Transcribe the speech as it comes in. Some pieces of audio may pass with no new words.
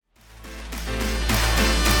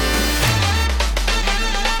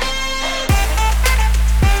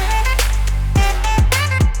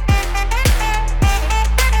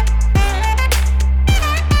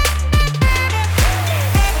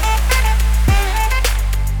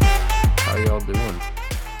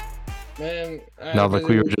Man, I had Now, a like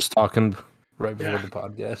busy we were week. just talking right before Yeah. the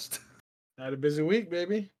podcast. I had a busy week,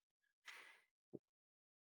 baby.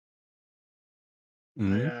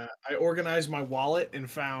 Mhm. I organized my wallet and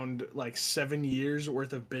found like 7 years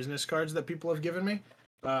worth of business cards that people have given me.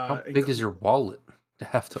 How big is your wallet to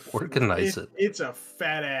have to organize it? It's a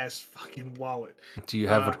fat ass fucking wallet. Do you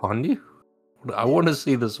have it Uh, on you? I want to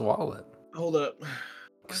see this wallet. Hold up.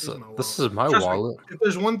 Where is my wallet? This is my Trust me, wallet. if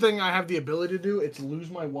there's one thing I have the ability to do, it's lose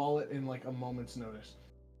my wallet in like a moment's notice.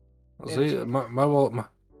 See, my wallet,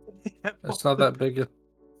 it's not that big. All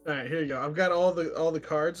right, here you go. I've got all the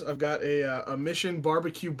cards. I've got a Mission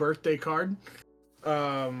Barbecue birthday card,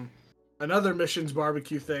 another Missions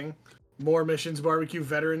Barbecue thing, more Missions Barbecue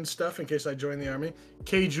veteran stuff in case I join the army,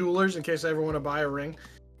 K Jewelers in case I ever want to buy a ring,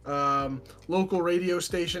 local radio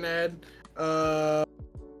station ad,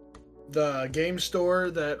 the game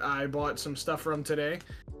store that I bought some stuff from today,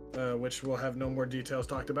 which we'll have no more details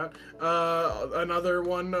talked about. Another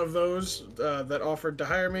one of those that offered to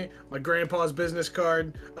hire me. My grandpa's business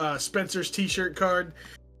card, Spencer's t-shirt card.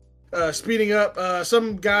 Speeding up,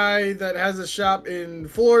 some guy that has a shop in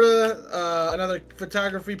Florida, another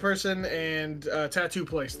photography person, and a tattoo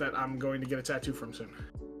place that I'm going to get a tattoo from soon.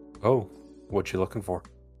 Oh, what you looking for?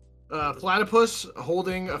 Platypus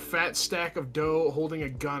holding a fat stack of dough, holding a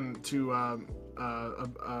gun to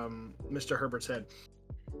Mr. Herbert's head.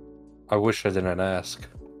 I wish I didn't ask.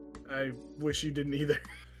 I wish you didn't either.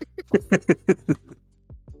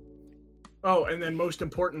 Oh, and then most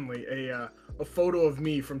importantly, a photo of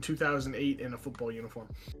me from 2008 in a football uniform.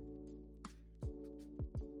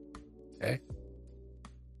 Okay.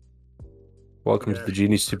 Welcome to the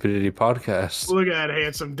Genius Stupidity Podcast. Look at that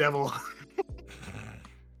handsome devil.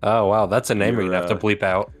 Oh wow, that's a name we're gonna have to bleep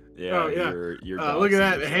out. Yeah, Oh, yeah. Your Look at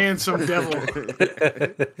that handsome devil.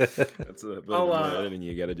 That's a bit of editing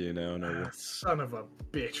you gotta do now. Son of a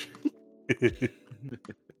bitch.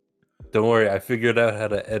 Don't worry, I figured out how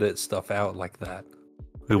to edit stuff out like that.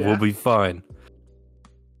 It will Yeah? be fine.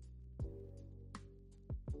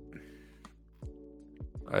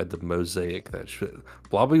 I had to mosaic that shit.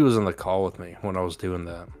 Blobby was in the call with me when I was doing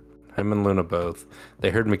that. Him and Luna both. They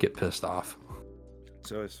heard me get pissed off.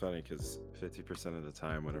 It's always funny because 50% of the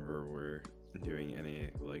time, whenever we're doing any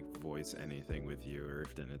like voice anything with you, or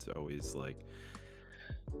then it's always like,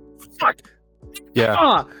 fuck,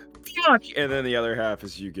 Yeah. fuck, and then the other half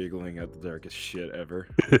is you giggling at the darkest shit ever.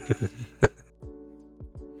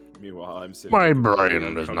 Meanwhile, I'm sitting. My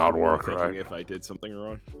brain does not work right. If I did something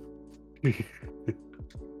wrong.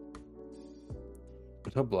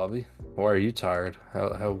 What's up, Blobby? Why are you tired?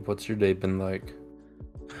 What's your day been like?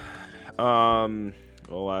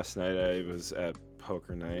 Well, last night I was at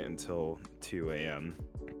poker night until 2 a.m.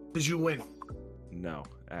 Did you win? No,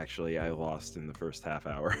 actually, I lost in the first half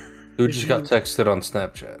hour. Who just got texted on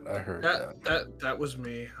Snapchat? I heard That was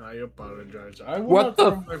me. I apologize. I will What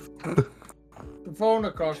not throw the phone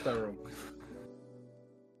across the room.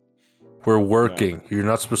 We're working. You're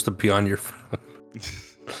not supposed to be on your phone.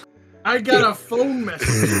 I got a phone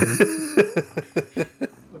message.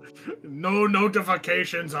 No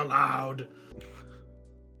notifications allowed.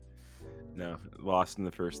 No, lost in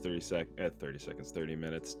the first 30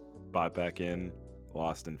 minutes. Bought back in,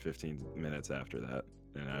 lost in 15 minutes after that,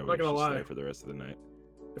 and I was just there for the rest of the night.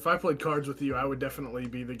 If I played cards with you, I would definitely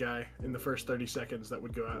be the guy in the first 30 seconds that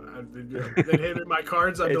would go out. They'd hand me my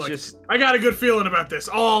cards. I'd be like, I got a good feeling about this.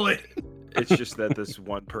 All in. It's just that this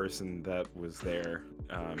one person that was there,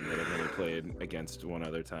 that I've only played against one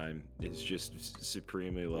other time, is just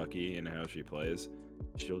supremely lucky in how she plays.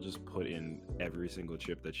 She'll just put in every single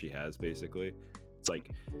chip that she has, basically. It's like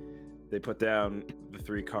they put down the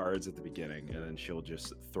 3 cards at the beginning, and then she'll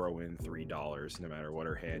just throw in $3 no matter what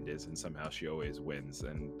her hand is, and somehow she always wins,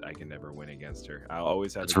 and I can never win against her. I'll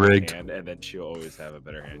always have a good hand, and then she'll always have a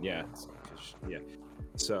better hand. Yeah.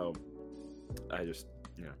 So I just,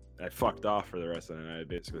 I fucked off for the rest of the night. I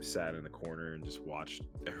basically sat in the corner and just watched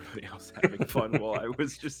everybody else having fun while I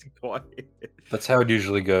was just quiet. That's how it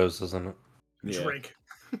usually goes, isn't it? Yeah. Drink.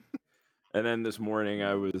 And then this morning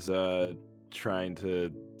I was trying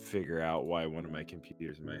to figure out why one of my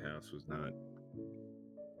computers in my house was not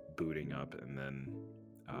booting up, and then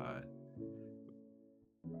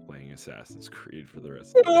playing Assassin's Creed for the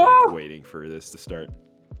rest of the day, waiting for this to start.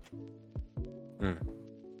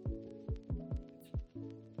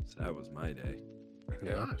 So that was my day.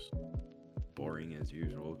 Yeah. Boring as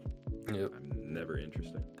usual. Yep. I'm never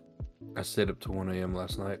interested. I stayed up to 1 a.m.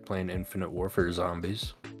 last night playing Infinite Warfare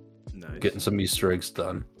Zombies. Nice. Getting some Easter eggs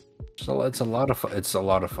done. So it's a lot of fun.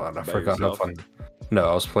 I forgot how yourself? fun. No,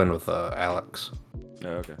 I was playing with Alex. Oh,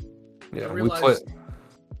 okay. Yeah, I we realized...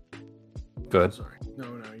 play. Good. Sorry.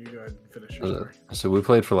 No, you go. ahead and finish your story. So we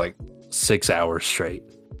played for like 6 hours straight,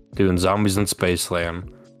 doing zombies in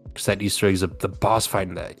Spaceland. Because that Easter egg's the boss fight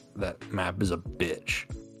in that map is a bitch.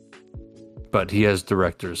 But he has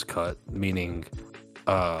director's cut, meaning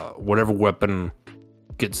whatever weapon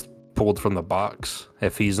gets pulled from the box,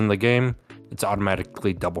 if he's in the game, it's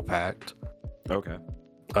automatically double packed. Okay.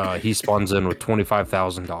 He spawns in with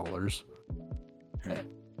 $25,000.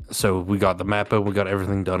 So we got the map up, we got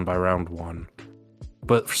everything done by round 1.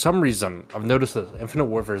 But for some reason, I've noticed that Infinite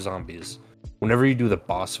Warfare zombies, whenever you do the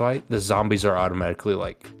boss fight, the zombies are automatically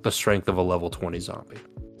like the strength of a level 20 zombie.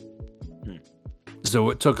 So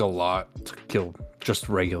it took a lot to kill just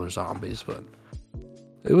regular zombies, but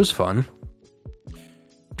it was fun.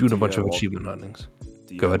 Doing a bunch of achievement huntings.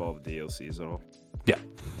 Do you Go have ahead. all the DLCs at all? Yeah.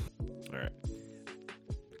 All right.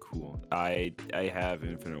 Cool. I have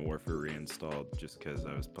Infinite Warfare reinstalled just because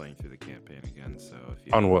I was playing through the campaign again. So if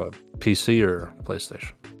you On what? PC or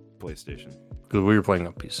PlayStation? PlayStation. Because we were playing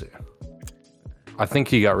on PC. I think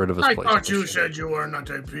he got rid of his I PlayStation. thought you said you were not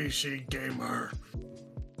a PC gamer.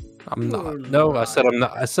 I'm Oh, not. No, I said Lord. I'm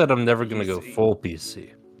not. I said I'm never gonna go PC. full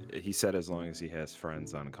PC. He said as long as he has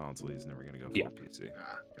friends on console, he's never gonna go full Yeah. PC.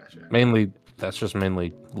 Ah, gotcha. Mainly, that's just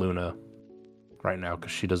mainly Luna right now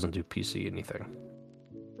because she doesn't do PC anything.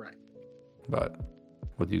 Right. But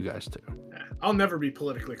with you guys too. Yeah, I'll never be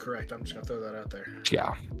politically correct. I'm just gonna throw that out there.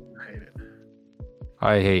 Yeah, I hate it.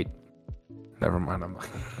 I hate. Never mind. I'm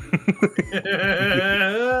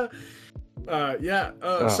Yeah.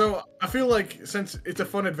 Oh. So I feel like since it's a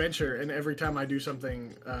fun adventure, and every time I do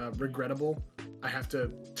something regrettable, I have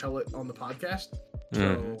to tell it on the podcast.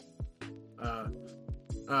 So,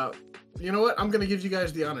 you know what? I'm gonna give you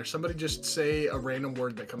guys the honor. Somebody just say a random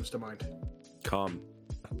word that comes to mind. Come.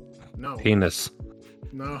 No. penis.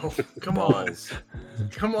 No. Come on. Balls.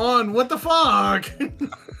 Come on. What the fuck?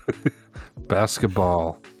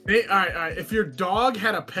 Basketball. Hey, all right. If your dog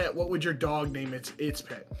had a pet, what would your dog name its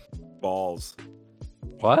pet? Balls.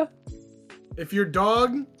 What? If your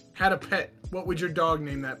dog had a pet, what would your dog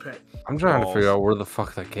name that pet? I'm trying to figure Balls. out where the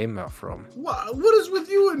fuck that came out from. What is with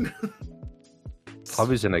you and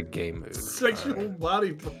Probably's in a gay mood. sexual Alright.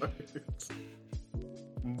 body parts?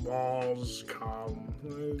 Balls, come.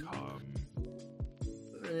 Come.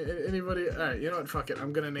 Anybody? All right. You know what? Fuck it.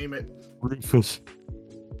 I'm gonna name it Rufus.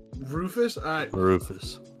 Rufus. All right,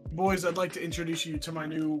 Rufus. boys. I'd like to introduce you to my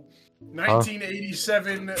new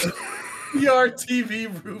 1987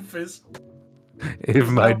 PRTV Rufus. If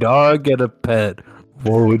my dog had a pet,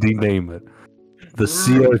 what would he name it? The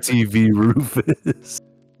CRTV Rufus.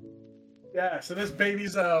 Yeah, so this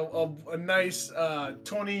baby's a nice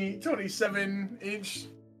 27 inch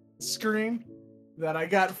screen that I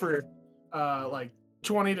got for like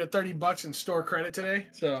 20 to 30 bucks in store credit today.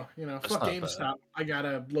 So, you know, That's fuck not GameStop. I got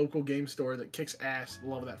a local game store that kicks ass.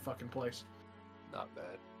 Love that fucking place. Not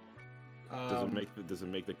bad. Does it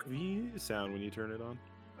make the sound when you turn it on?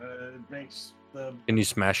 It makes the Can you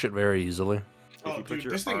smash it very easily? If Oh, you put dude,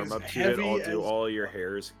 your this thing arm is up to it, heavy do as- all your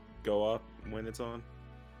hairs go up when it's on?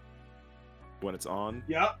 When it's on?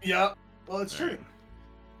 Yep. Well, it's true. Alright.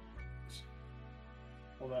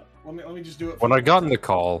 Hold up. Let me just do it. When for I got in the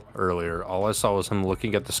call earlier, all I saw was him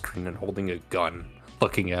looking at the screen and holding a gun,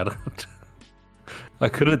 looking at it. I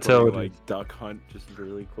couldn't tell. Playing, like Duck Hunt just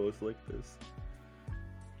really close like this.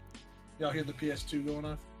 Y'all hear the PS2 going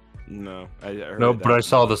off? No, I heard No, that but I was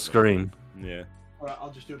saw the not- screen. Yeah. All right,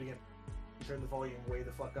 I'll just do it again. Turn the volume way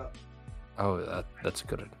the fuck up. Oh, that's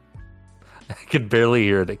good. I could barely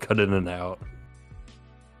hear it. It cut in and out.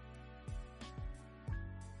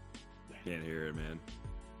 Can't hear it, man.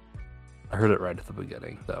 I heard it right at the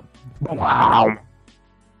beginning. The wow.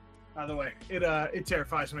 By the way, it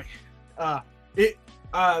terrifies me. I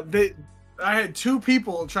had two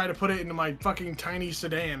people try to put it into my fucking tiny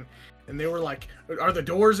sedan, and they were like, "Are the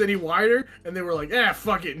doors any wider?" And they were like, "Ah,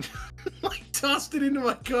 fuck it." Like tossed it into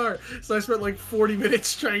my car. So I spent like 40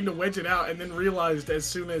 minutes trying to wedge it out, and then realized as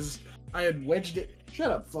soon as I had wedged it,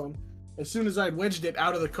 shut up, phone. As soon as I had wedged it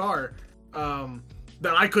out of the car,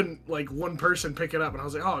 that I couldn't like one person pick it up, and I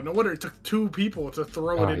was like, "Oh, no wonder it took two people to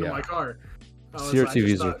throw it Oh, into yeah. my car." I just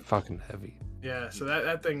CRTVs are thought- fucking heavy. yeah, so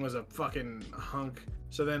that thing was a fucking hunk.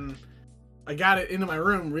 So then I got it into my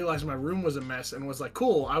room, realized my room was a mess, and was like,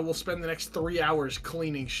 cool, I will spend the next 3 hours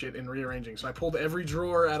cleaning shit and rearranging. So I pulled every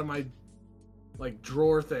drawer out of my like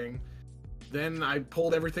drawer thing. Then I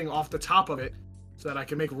pulled everything off the top of it so that I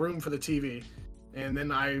could make room for the TV. And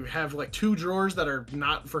then I have like 2 drawers that are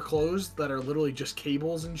not for clothes, that are literally just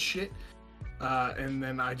cables and shit. And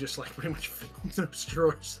then I just like pretty much filled those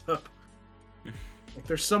drawers up. Like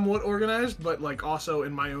they're somewhat organized, but like also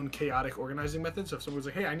in my own chaotic organizing method. So if someone's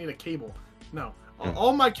like, "Hey, I need a cable," no,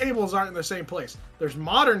 All my cables aren't in the same place. There's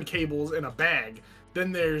modern cables in a bag.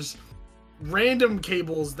 Then there's random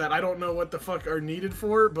cables that I don't know what the fuck are needed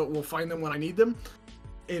for, but we'll find them when I need them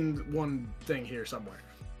in one thing here somewhere.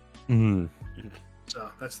 Mm. So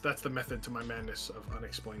that's the method to my madness of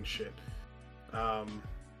unexplained shit.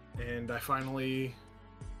 And I finally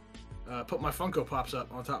put my Funko Pops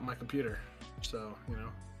up on top of my computer. So, you know,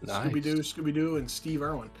 Nice. Scooby-Doo, and Steve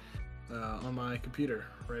Irwin on my computer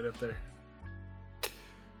right up there.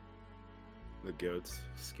 The goats,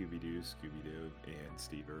 Scooby-Doo, and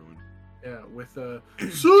Steve Irwin. Yeah, with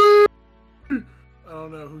Sui! I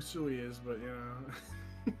don't know who Sui is, but you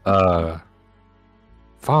know.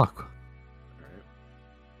 Fuck. Alright.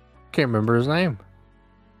 Can't remember his name.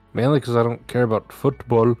 Mainly because I don't care about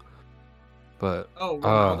football. But Oh,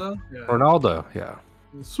 Ronaldo? Yeah. Ronaldo, yeah.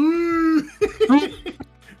 Sui!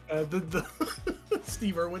 the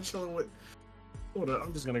Steve Irwin chilling with. Hold on,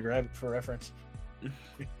 I'm just gonna grab it for reference.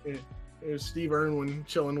 There's Steve Irwin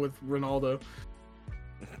chilling with Ronaldo.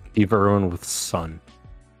 Steve Irwin with son.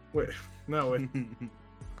 Wait, no,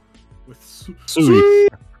 with Sui.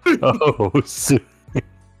 Oh, Sui.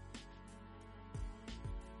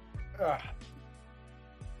 Ah.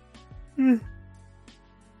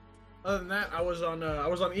 Other than that, I was on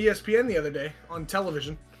ESPN the other day on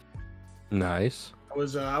television. Nice. I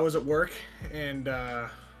was at work, and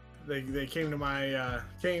they came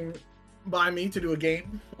by me to do a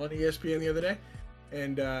game on ESPN the other day,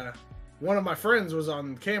 and one of my friends was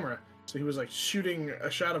on camera, so he was like shooting a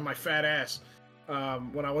shot of my fat ass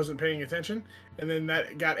when I wasn't paying attention, and then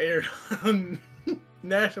that got aired on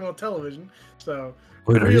national television. So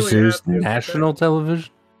Wait, are you really serious? happy about National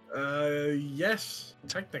television? yes,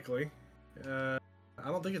 technically. I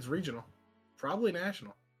don't think it's regional. Probably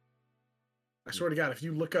national. I swear to God, if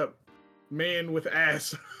you look up "man with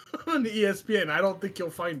ass" on ESPN, I don't think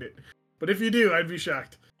you'll find it. But if you do, I'd be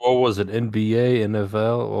shocked. What was it? NBA,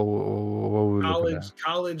 NFL? What were we looking at?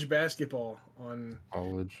 College basketball on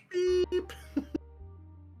College. beep.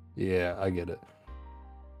 Yeah, I get it.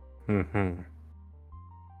 Mm-hmm.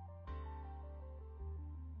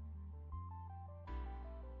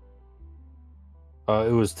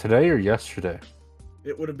 It was today or yesterday?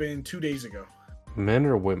 It would have been 2 days ago. Men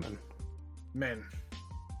or women? Men.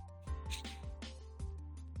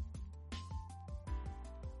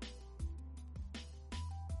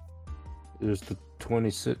 It was the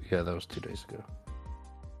 26th. Yeah, that was 2 days ago.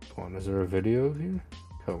 Come on, is there a video here?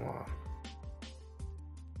 Come on.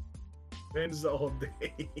 Men's all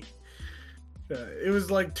day. It was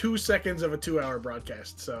like 2 seconds of a 2-hour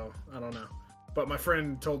broadcast, so I don't know. But my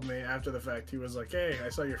friend told me after the fact, he was like, "Hey, I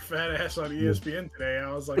saw your fat ass on ESPN today." I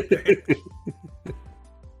was like, "Damn." And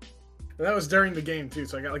that was during the game too,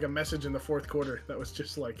 so I got like a message in the fourth quarter that was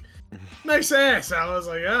just like, "Nice ass." I was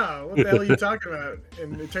like, "Oh, what the hell are you talking about?"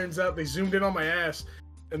 And it turns out they zoomed in on my ass,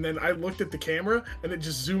 and then I looked at the camera, and it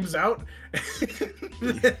just zooms out,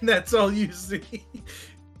 and that's all you see.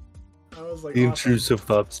 I was like, The awesome. intrusive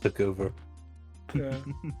thoughts took over. Yeah.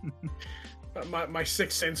 My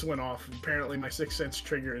sixth sense went off. Apparently, my sixth sense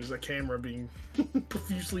trigger is a camera being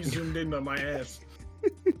profusely zoomed in on my ass.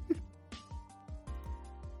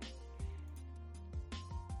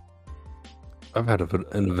 I've had an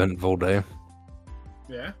eventful day.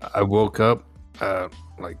 Yeah. I woke up at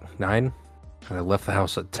like 9 and I left the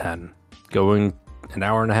house at 10, going an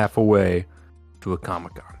hour and a half away to a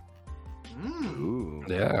Comic-Con. Ooh.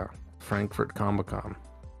 Yeah, Frankfurt Comic-Con.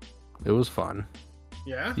 It was fun.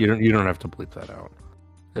 Yeah. You don't have to bleep that out.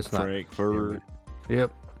 It's not. Frankfurt.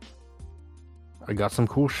 Yep. I got some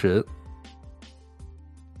cool shit.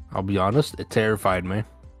 I'll be honest, it terrified me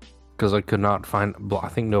because I could not find. I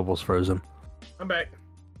think Noble's frozen. I'm back.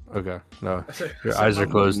 Okay, no, I said, your I eyes said are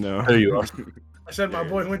my closed. No. There you are. I said my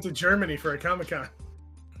boy went to Germany for a Comic-Con.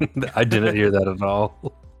 I didn't hear that at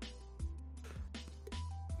all.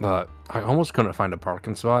 But I almost couldn't find a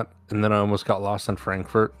parking spot, and then I almost got lost in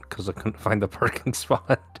Frankfurt because I couldn't find the parking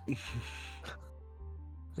spot.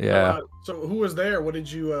 Yeah, So who was there? What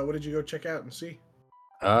did you go check out and see?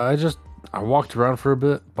 I walked around for a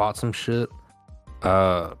bit, bought some shit.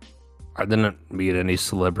 I didn't meet any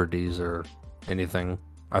celebrities or anything.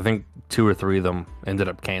 I think 2 or 3 of them ended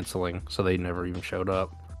up canceling, so they never even showed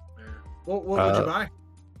up. Yeah. What would you buy?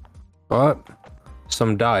 But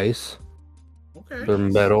some dice. Okay. They're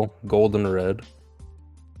metal, gold and red,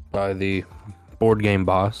 by the board game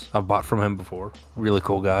boss. I've bought from him before. Really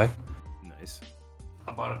cool guy. Nice.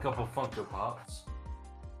 I bought a couple Funko Pops.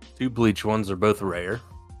 2 bleach ones are both rare.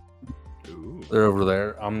 Ooh. They're over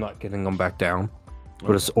there. I'm not getting them back down.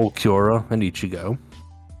 But it's Ulquiorra and Ichigo.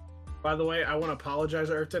 By the way, I want to apologize,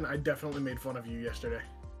 Erton. I definitely made fun of you yesterday.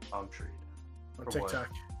 I'm sure you on For what? TikTok.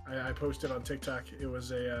 I posted on TikTok. It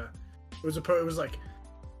was like,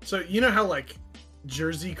 so you know how like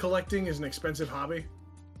jersey collecting is an expensive hobby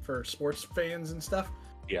for sports fans and stuff.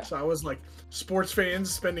 Yeah. So I was like, sports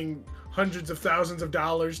fans spending hundreds of thousands of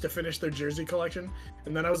dollars to finish their jersey collection,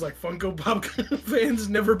 and then I was like, Funko Pop fans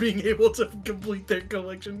never being able to complete their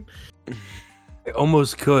collection. I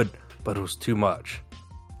almost could, but it was too much.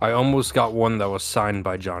 I almost got one that was signed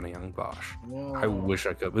by Johnny Young Bosch. I wish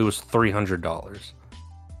I could. It was $300.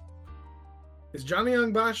 Is Johnny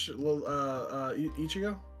Young Bosch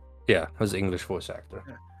Ichigo? Yeah, as English voice actor.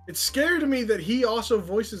 Yeah. It's scary to me that he also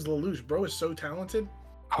voices Lelouch. Bro is so talented.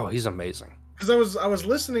 Oh, he's amazing. Because I was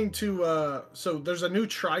listening to so there's a new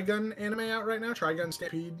Trigun anime out right now, Trigun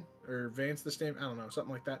Stampede or Vance the Stamp, I don't know,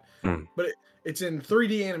 something like that. But it's in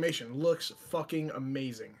 3D animation. Looks fucking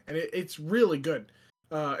amazing, and it's really good.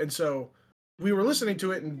 And so we were listening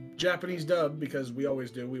to it in Japanese dub because we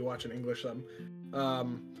always do. We watch in English sub.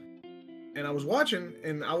 And I was watching,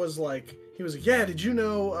 and I was like, he was like, yeah, did you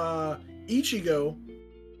know Ichigo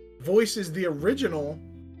voices the original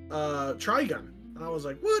Trigun? And I was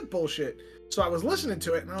like, what bullshit? So I was listening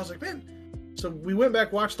to it, and I was like, man. So we went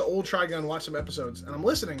back, watched the old Trigun, watched some episodes, and I'm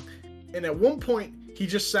listening. And at one point, he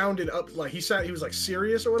just sounded up like he was like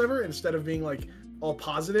serious or whatever, instead of being like all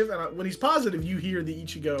positive. And when he's positive, you hear the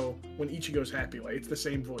Ichigo when Ichigo's happy. Like it's the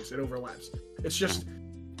same voice. It overlaps. It's just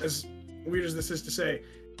as weird as this is to say.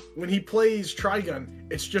 When he plays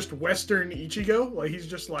Trigun, it's just Western Ichigo. Like he's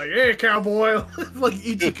just like, hey, cowboy. Like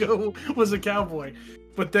Ichigo was a cowboy.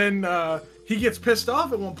 But then he gets pissed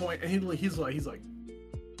off at one point, and he's like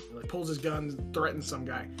pulls his gun, threatens some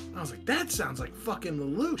guy. And I was like, that sounds like fucking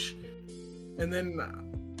Lelouch. And then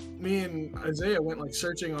me and Isaiah went like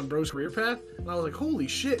searching on Bro's career path, and I was like, holy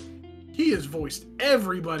shit, he has voiced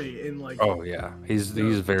everybody in like. Oh yeah, he's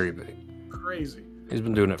very big. Crazy. He's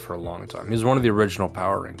been doing it for a long time. He's one of the original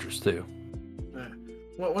Power Rangers too. Yeah.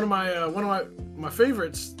 Well, one of my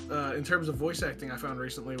favorites in terms of voice acting I found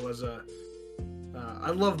recently was I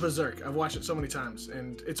love Berserk. I've watched it so many times,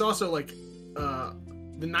 and it's also like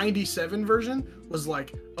the 97 version was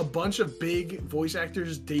like a bunch of big voice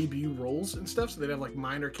actors debut roles and stuff, so they'd have like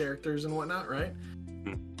minor characters and whatnot, right?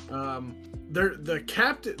 They're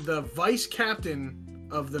the vice captain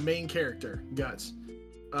of the main character, Guts,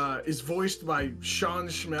 is voiced by Sean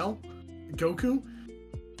Schmell, Goku.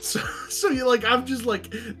 So you're like, I'm just like,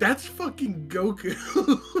 that's fucking Goku.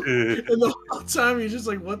 And the whole time you're just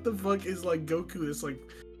like, what the fuck is like Goku, this like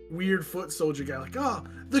weird foot soldier guy, like, oh,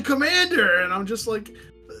 the commander, and I'm just like,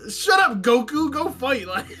 shut up, Goku, go fight,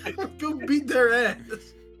 like, go beat their ass.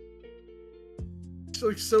 It's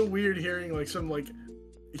like so weird hearing like some like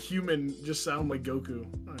human just sound like Goku.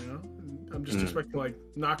 I don't know. I'm just expecting like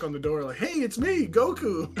knock on the door, like, hey, it's me,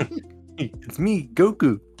 Goku. It's me,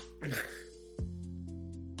 Goku.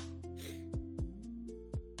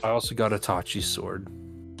 I also got Itachi's sword.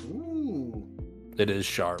 Ooh. It is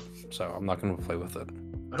sharp, so I'm not going to play with it.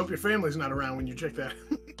 I hope your family's not around when you check that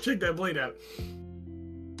blade out.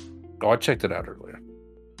 Oh, I checked it out earlier.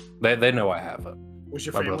 They know I have it. Was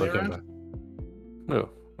your My family brother came around? No.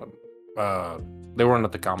 They weren't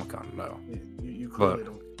at the Comic-Con, no. You clearly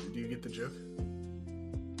don't. Do you get the joke?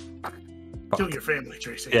 Fuck. Kill your family,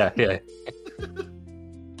 Tracy. Yeah.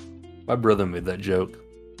 My brother made that joke.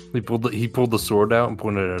 He pulled the sword out and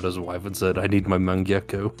pointed it at his wife and said, "I need my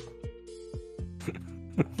Mangekyo."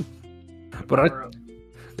 But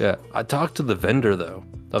I talked to the vendor though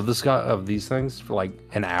of these things for like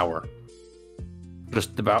an hour,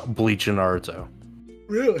 just about Bleach and Naruto.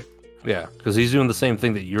 Really? Yeah, because he's doing the same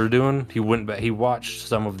thing that you're doing. He went back. He watched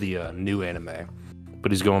some of the new anime,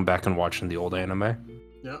 but he's going back and watching the old anime.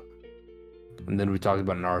 Yeah. And then we talked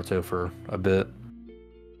about Naruto for a bit.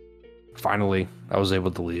 Finally, I was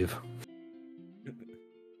able to leave.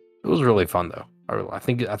 It was really fun though. I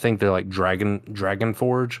think they're like Dragon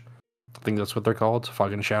Forge. I think that's what they're called.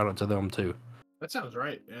 Fucking shout out to them too. That sounds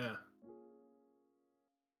right. Yeah.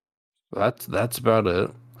 That's about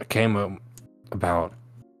it. I came up about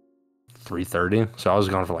 3:30, so I was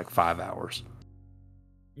gone for like 5 hours.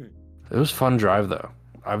 It was a fun drive though.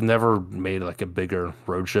 I've never made like a bigger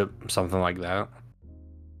road trip, something like that.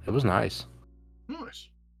 It was nice. Nice.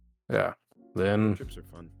 Yeah. Then Trips are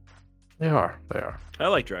fun. They are. I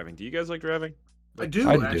like driving. Do you guys like driving? I do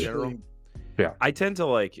I do. actually. Yeah. I tend to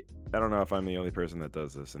like. I don't know if I'm the only person that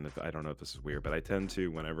does this, and I don't know if this is weird, but I tend to,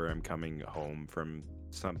 whenever I'm coming home from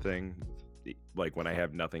something, like when I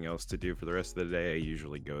have nothing else to do for the rest of the day, I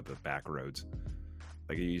usually go the back roads.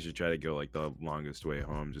 Like I usually try to go like the longest way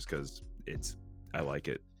home, just because I like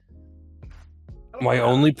it. My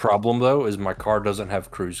only problem though is my car doesn't have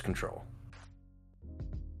cruise control.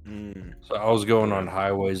 Mm, So I was going on Yeah.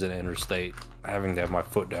 highways and interstate, having to have my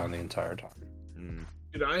foot down the entire time. mm.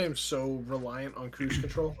 Dude, I am so reliant on cruise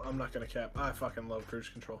control. I'm not gonna cap. I fucking love cruise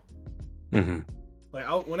control. Mm-hmm. Like,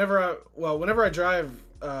 whenever I drive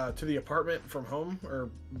to the apartment from home or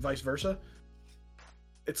vice versa,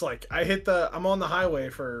 it's like I'm on the highway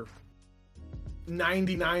for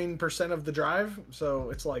 99% of the drive. So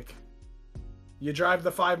it's like you drive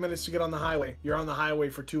the 5 minutes to get on the highway. You're on the highway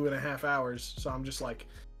for 2.5 hours. So I'm just like,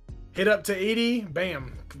 hit up to 80,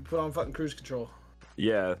 bam, put on fucking cruise control.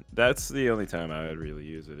 Yeah, that's the only time I would really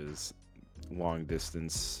use it is long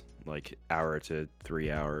distance, like hour to 3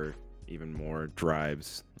 hour, even more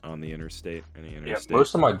drives on the interstate. Any Yeah, interstate.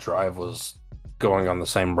 most of my drive was going on the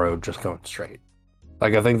same road, just going straight.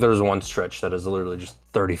 Like I think there's one stretch that is literally just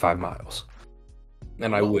 35 miles,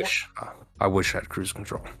 and I wish I had cruise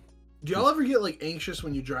control. Do y'all ever get like anxious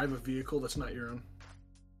when you drive a vehicle that's not your own?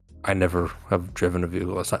 I never have driven a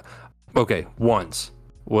vehicle. That's not okay. Once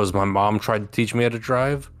was my mom tried to teach me how to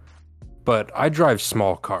drive, but I drive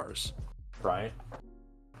small cars, right?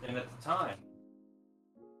 And at the time,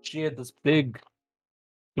 she had this big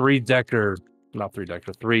three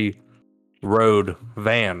road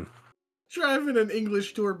van. Driving an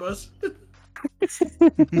English tour bus.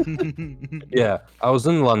 Yeah, I was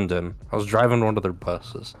in London. I was driving one of their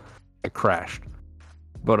buses. I crashed.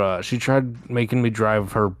 But she tried making me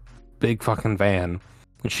drive her big fucking van,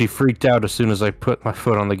 and she freaked out as soon as I put my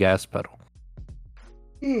foot on the gas pedal.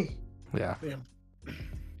 Yeah. Damn.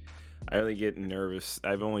 I only get nervous.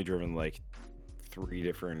 I've only driven like 3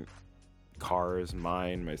 different cars,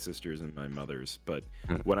 mine, my sister's, and my mother's. But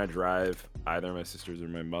when I drive either my sister's or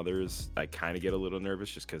my mother's, I kind of get a little nervous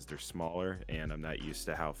just because they're smaller and I'm not used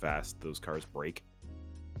to how fast those cars brake.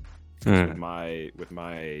 With my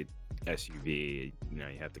SUV, you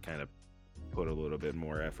have to kind of put a little bit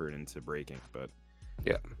more effort into braking. But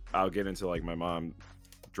Yeah. I'll get into like my mom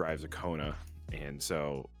drives a Kona, and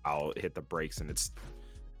so I'll hit the brakes and it's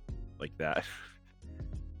like that.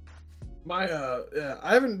 I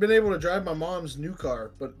haven't been able to drive my mom's new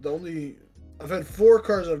car, but I've had 4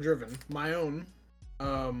 cars I've driven. My own,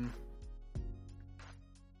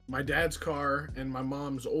 my dad's car, and my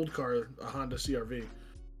mom's old car, a Honda CRV.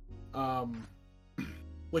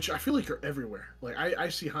 Which I feel like are everywhere. Like I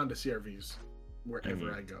see Honda CRVs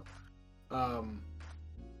wherever I go.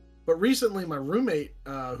 But recently my roommate,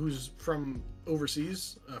 who's from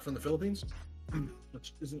overseas, from the Philippines,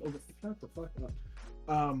 which isn't overseas,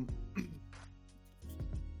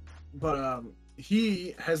 but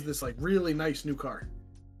he has this like really nice new car,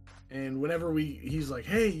 and whenever he's like,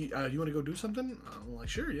 hey, you want to go do something? I'm like,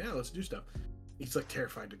 sure, yeah, let's do stuff. He's like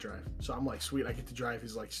terrified to drive, so I'm like, sweet, I get to drive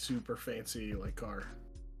his like super fancy like car,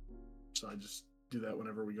 so I just do that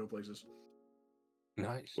whenever we go places.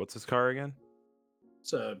 Nice. What's his car again?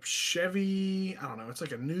 It's a Chevy, I don't know, it's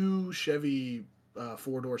like a new Chevy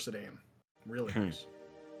 4-door sedan, really nice.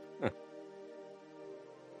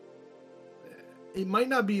 It might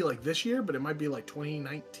not be like this year, but it might be like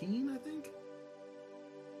 2019, I think.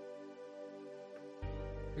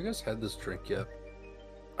 You guys had this drink yet?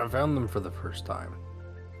 I found them for the first time.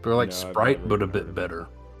 They're like No, I've Sprite, never but a heard bit of them. better.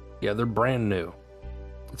 Yeah, they're brand new.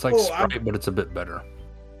 It's like Sprite, but it's a bit better.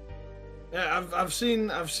 Yeah, I've seen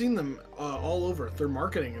them all over. Their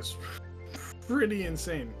marketing is pretty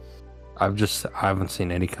insane. I haven't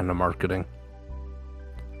seen any kind of marketing.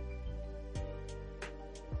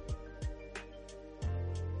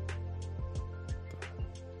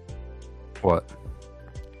 What?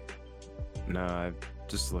 No, I'm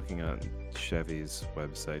just looking at Chevy's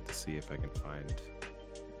website to see if I can find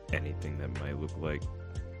anything that might look like.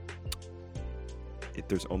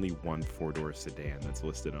 There's only one 4-door sedan that's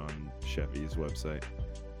listed on Chevy's website.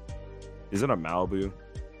 Is it a Malibu?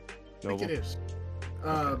 I think it is.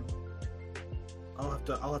 Okay. I'll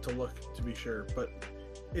have to look to be sure, but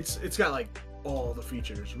it's got like all the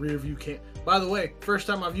features. Rear view cam. By the way, first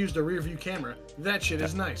time I've used a rear view camera. That shit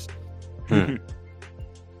is nice.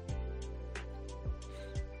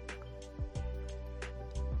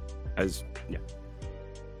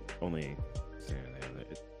 Only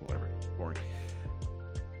whatever. Boring.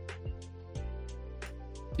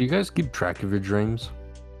 Do you guys keep track of your dreams?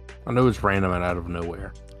 I know it's random and out of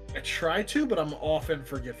nowhere. I try to, but I'm often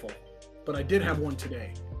forgetful. But I did have one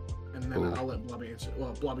today, and then Ooh. I'll let Blobby answer.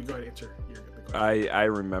 Well, Blobby, go ahead and answer the question. I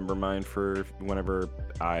remember mine for whenever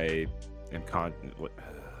I am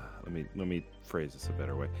let me phrase this a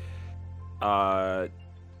better way.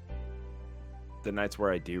 The nights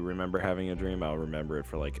where I do remember having a dream, I'll remember it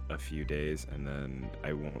for like a few days, and then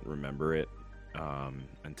I won't remember it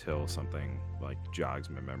until something like jogs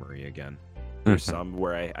my memory again. There's some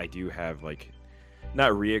where I do have like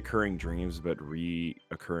not reoccurring dreams, but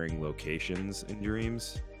reoccurring locations in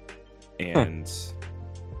dreams. And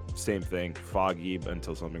same thing, foggy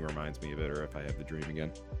until something reminds me of it, or if I have the dream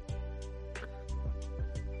again.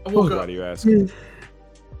 I woke Why up. do you ask?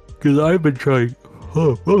 Because I've been trying.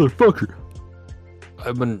 Oh, motherfucker.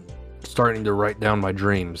 I've been starting to write down my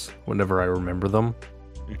dreams whenever I remember them,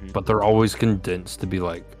 Mhm. but they're always condensed to be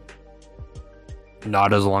like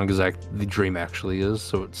not as long as the dream actually is,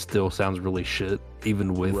 so it still sounds really shit,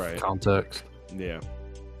 even with Right. context. Yeah.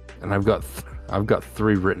 And I've got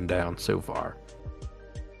 3 written down so far.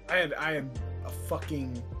 I had a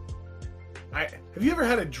fucking. Have you ever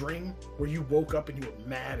had a dream where you woke up and you were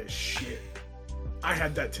mad as shit? I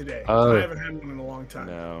had that today. I haven't had one in a long time.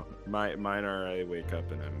 No, mine are. I wake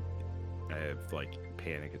up and I have like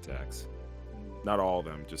panic attacks. Not all of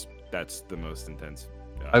them. Just that's the most intense.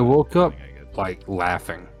 I woke up feeling I get. like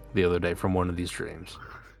laughing the other day from one of these dreams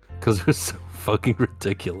because it was so fucking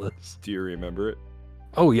ridiculous. Do you remember it?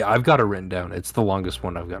 Oh yeah, I've got it written down. It's the longest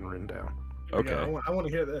one I've gotten written down. Here we go. Okay. I want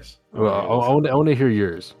to hear this. Well, I want to hear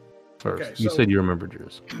yours first. Okay, You so- said you remembered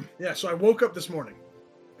yours. Yeah, so I woke up this morning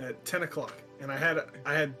at 10 o'clock, and I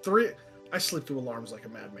had 3. I sleep through alarms like a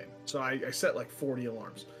madman. So I set like 40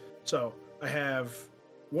 alarms. So I have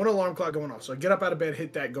 1 alarm clock going off. So I get up out of bed,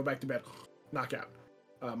 hit that, go back to bed, knock out.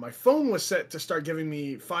 My phone was set to start giving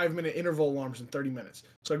me 5-minute interval alarms in 30 minutes.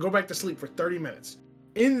 So I go back to sleep for 30 minutes.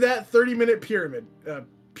 In that 30-minute period, damn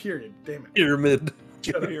it. Pyramid.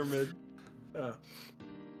 Shut up. Pyramid.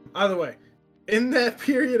 Either way, in that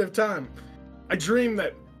period of time, I dreamed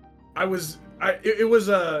that it was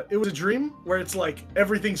a dream where it's like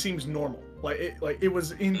everything seems normal, like it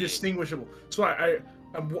was indistinguishable. So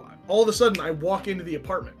I'm all of a sudden I walk into the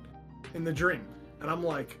apartment in the dream, and I'm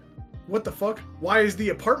like, what the fuck? Why is the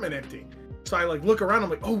apartment empty? So I like look around. I'm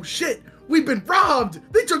like, oh shit, we've been robbed.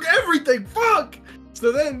 They took everything. Fuck.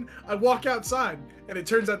 So then I walk outside, and it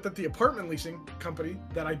turns out that the apartment leasing company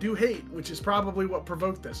that I do hate, which is probably what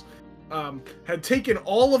provoked this, had taken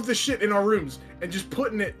all of the shit in our rooms and just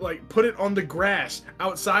put it on the grass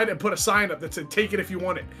outside and put a sign up that said, take it if you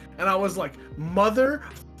want it. And I was like,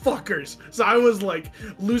 motherfuckers. So I was like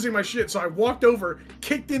losing my shit. So I walked over,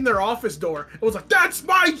 kicked in their office door, and was like, that's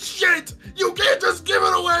my shit! You can't just give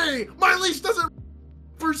it away! My lease doesn't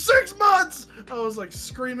for 6 months! I was like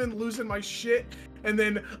screaming, losing my shit. And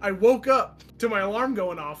then I woke up to my alarm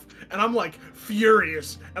going off, and I'm like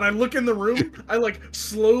furious. And I look in the room, I like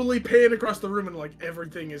slowly pan across the room, and like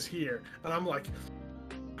everything is here. And I'm like,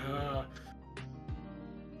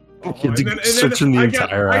 Searching the I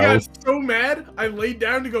entire got house. so mad, I laid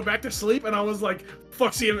down to go back to sleep, and I was like,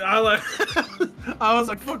 fuck I was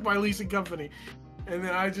like, fuck my leasing company. And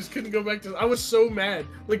then I just couldn't go back to. I was so mad,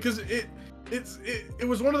 like, cause it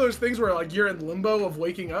was one of those things where like you're in limbo of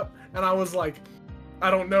waking up, and I was like, I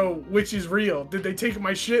don't know which is real. Did they take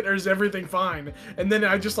my shit, or is everything fine? And then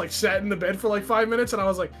I just like sat in the bed for like 5 minutes, and I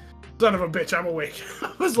was like, son of a bitch, I'm awake.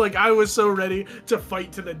 I was so ready to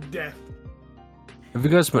fight to the death. Have you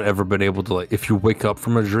guys ever been able to, like, if you wake up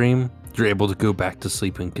from a dream, you're able to go back to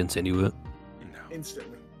sleep and continue it? No.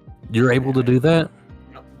 Instantly. You're able to do that?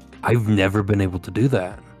 Yep. I've never been able to do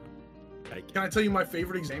that. Can I tell you my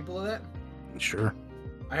favorite example of that? Sure.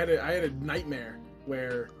 I had a nightmare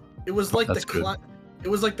where it was like That's good. It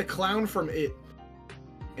was like the clown from It.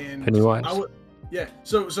 And Pennywise? Yeah.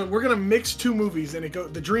 So we're gonna mix 2 movies, and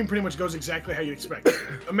the dream pretty much goes exactly how you expect.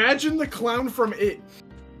 Imagine the clown from It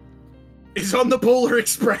is on the Polar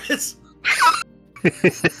Express.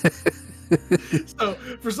 So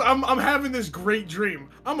I'm having this great dream.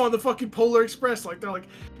 I'm on the fucking Polar Express. Like they're like,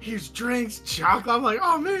 here's drinks, chocolate. I'm like,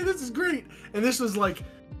 oh man, this is great. And this was like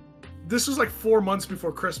 4 months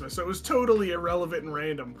before Christmas, so it was totally irrelevant and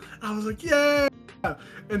random. I was like, yeah.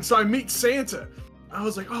 And so I meet Santa. I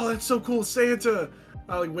was like, oh, that's so cool, Santa.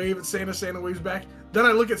 I like wave at Santa. Santa waves back. Then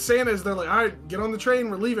I look at Santa as they're like, all right, get on the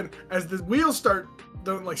train, we're leaving. As the wheels start,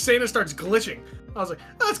 Santa starts glitching. I was like,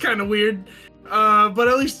 that's kind of weird. But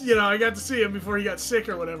at least, I got to see him before he got sick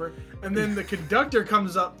or whatever. And then the conductor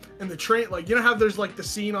comes up, and the train, like, you know how there's like the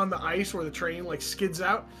scene on the ice where the train like skids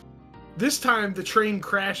out? This time the train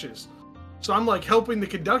crashes. So I'm like helping the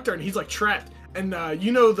conductor, and he's like trapped. And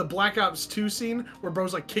the Black Ops 2 scene where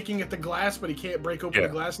bro's like kicking at the glass, but he can't break open the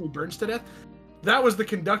glass and he burns to death? That was the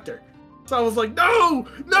conductor. So I was like, no!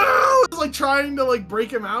 I was like trying to like break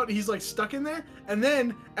him out. He's like stuck in there. And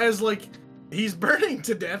then as like he's burning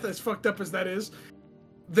to death, as fucked up as that is,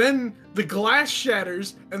 then the glass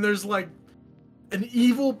shatters, and there's like an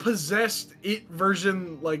evil possessed It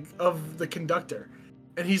version like of the conductor.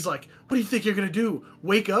 And he's like, what do you think you're gonna do?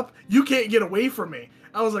 Wake up? You can't get away from me.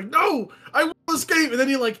 I was like, no, I will escape, and then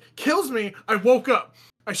he like kills me. I woke up.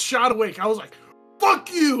 I shot awake. I was like,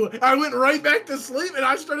 fuck you. I went right back to sleep, and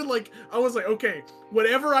I started like, I was like, okay,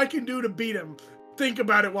 whatever I can do to beat him, think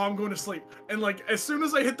about it while I'm going to sleep. And like, as soon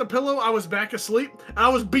as I hit the pillow, I was back asleep. I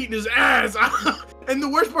was beating his ass. And the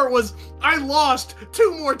worst part was, I lost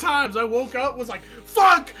 2 more times. I woke up, was like,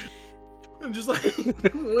 fuck, and just like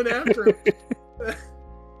went after him.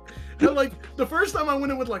 And like, the first time I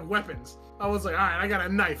went in with like weapons, I was like, all right, I got a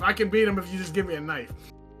knife. I can beat him if you just give me a knife.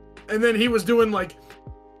 And then he was doing like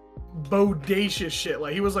bodacious shit.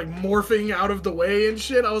 Like he was like morphing out of the way and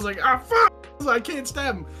shit. I was like, ah, fuck. I was like, I can't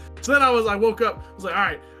stab him. So then I woke up. I was like, all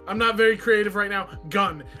right, I'm not very creative right now.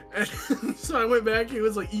 Gun. And so I went back. He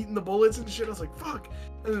was like eating the bullets and shit. I was like, fuck.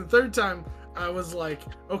 And then the third time, I was like,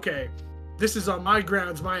 okay, this is on my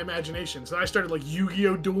grounds, my imagination. So I started like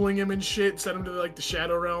Yu-Gi-Oh dueling him and shit, sent him to like the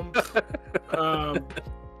Shadow Realm.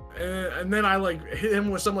 And then I like hit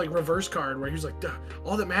him with some like reverse card where he was like, duh,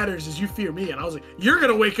 all that matters is you fear me. And I was like, you're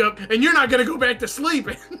gonna wake up and you're not gonna go back to sleep.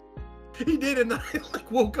 And he did, and then I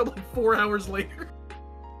like woke up like 4 hours later.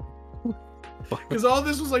 Because all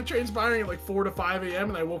this was like transpiring at like 4 to 5 a.m.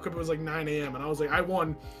 and I woke up, it was like 9 a.m. and I was like, I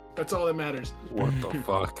won. That's all that matters. What the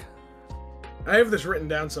fuck? I have this written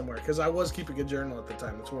down somewhere because I was keeping a journal at the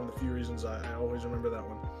time. That's one of the few reasons I always remember that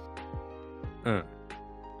one.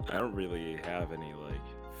 I don't really have any like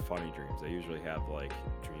funny dreams. I usually have like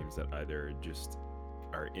dreams that either just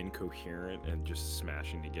are incoherent and just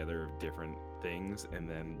smashing together of different things, and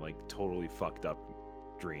then like totally fucked up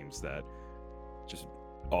dreams that just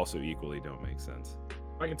also equally don't make sense.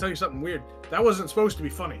 I can tell you something weird. That wasn't supposed to be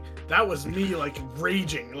funny. That was me like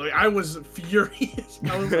raging. Like I was furious.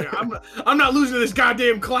 I was like, I'm not losing to this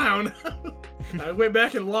goddamn clown. I went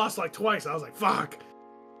back and lost like twice. I was like, fuck.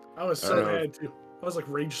 I was so mad too. I was like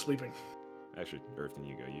rage sleeping. Actually, Earthen,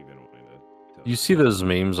 you go. You've been wanting to tell You see those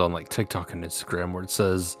memes on like TikTok and Instagram where it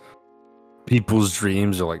says people's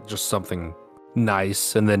dreams are like just something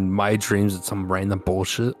nice, and then my dreams it's some random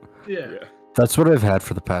bullshit. Yeah. That's what I've had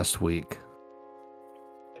for the past week.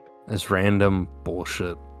 It's random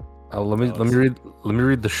bullshit. Let me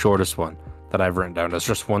read the shortest one that I've written down. It's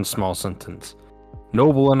just one small sentence.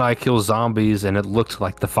 Noble and I kill zombies, and it looked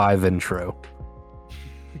like the 5 intro.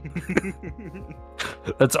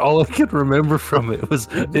 That's all I could remember from it.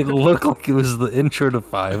 It looked like it was the intro to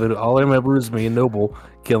 5, and all I remember is me and Noble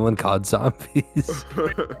killing COD zombies.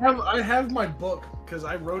 I have my book because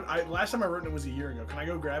last time I wrote it was a year ago. Can I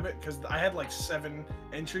go grab it? Because I had like 7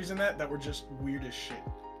 entries in that were just weird as shit.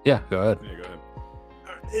 Yeah, go ahead. Yeah, go ahead.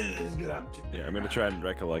 It is good. Yeah, I'm gonna try and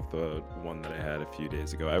recollect the one that I had a few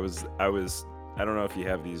days ago. I don't know if you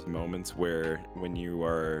have these moments where when you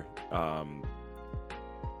are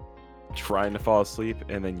trying to fall asleep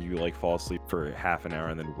and then you like fall asleep for half an hour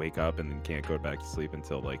and then wake up and then can't go back to sleep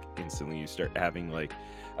until like instantly you start having like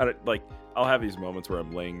I'll have these moments where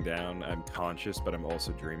I'm laying down, I'm conscious, but I'm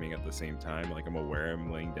also dreaming at the same time. Like I'm aware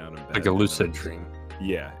I'm laying down in bed. Like a lucid dream.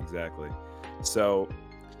 Yeah, exactly. So,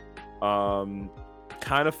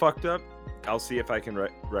 kind of fucked up. I'll see if I can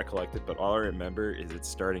recollect it, but all I remember is it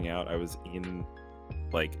starting out. I was in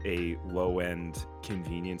like a low-end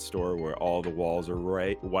convenience store where all the walls are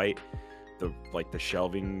white. The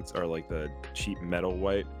shelvings are like the cheap metal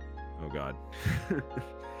white. Oh god.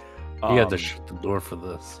 You had to shut the door for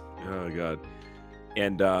this. Oh god.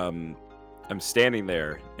 And I'm standing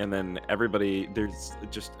there, and then there's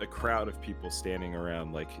just a crowd of people standing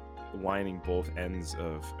around, like lining both ends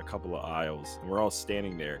of a couple of aisles, and we're all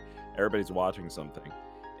standing there. Everybody's watching something,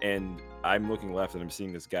 and I'm looking left, and I'm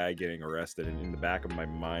seeing this guy getting arrested. And in the back of my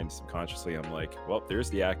mind, subconsciously, I'm like, "Well, there's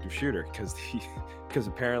the active shooter," because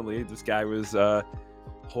apparently this guy was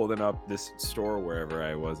holding up this store wherever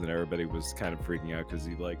I was, and everybody was kind of freaking out because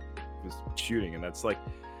he like was shooting, and that's like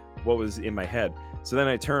what was in my head. So then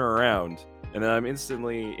I turn around, and then I'm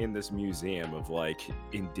instantly in this museum of like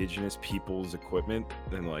indigenous people's equipment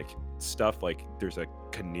and like stuff. Like there's a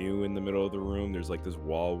canoe in the middle of the room. There's like this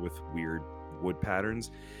wall with weird wood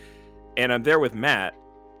patterns. And I'm there with Matt,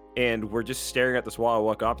 and we're just staring at this wall. I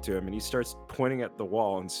walk up to him, and he starts pointing at the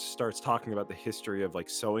wall and starts talking about the history of like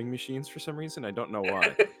sewing machines for some reason. I don't know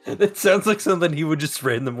why. That sounds like something he would just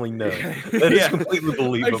randomly know. That is completely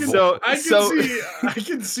believable. I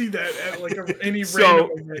can see that at like any random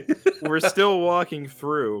event. We're still walking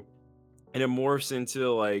through, and it morphs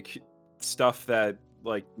into like stuff that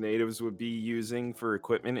like natives would be using for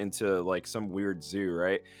equipment into like some weird zoo,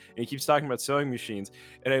 right? And he keeps talking about sewing machines,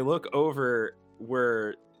 and I look over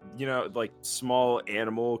where like small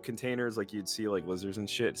animal containers like you'd see like lizards and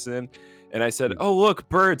shits in. And I said, "Oh, look,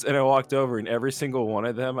 birds." And I walked over, and every single one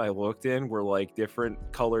of them I looked in were like different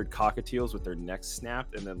colored cockatiels with their necks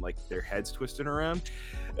snapped and then like their heads twisted around.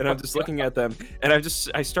 And I'm just looking at them, and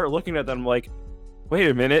I start looking at them like, wait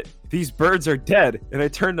a minute, these birds are dead. And I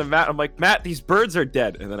turn to Matt, I'm like, Matt, these birds are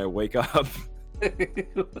dead. And then I wake up.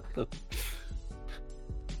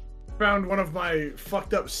 Found one of my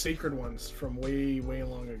fucked up sacred ones from way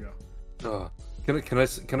long ago. Can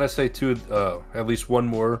I say two? At least one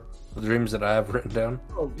more of the dreams that I have written down.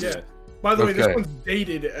 Oh yeah. By the way, this Okay. one's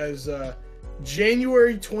dated as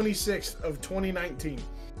January 26th of 2019.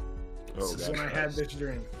 Oh, This is when I had this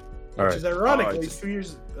dream. All Which right. is ironically just-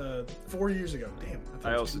 4 years ago. Damn. thought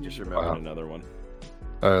I it was also 2 just years remembered Wow. another one.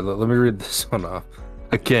 All right. Let me read this one off.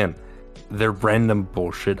 Again, they're random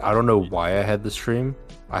bullshit. I don't know why I had this dream.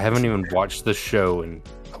 I haven't even watched the show in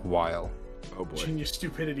a while. Oh boy. Genius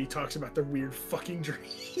Stupidity talks about their weird fucking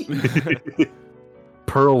dream.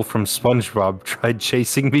 Pearl from SpongeBob tried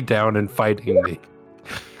chasing me down and fighting me.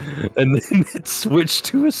 And then it switched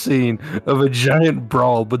to a scene of a giant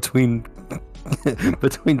brawl between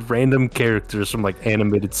random characters from like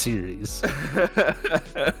animated series.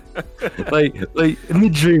 like in the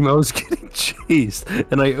dream I was getting chased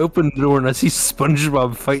and I opened the door and I see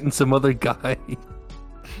SpongeBob fighting some other guy.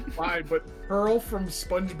 Why? But Pearl from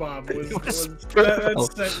SpongeBob was Pearl.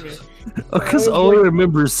 that sent me. Because was all I like-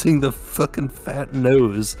 remember is seeing the fucking fat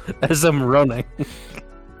nose as I'm running.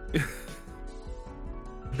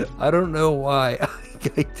 I don't know why. I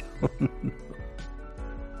don't know.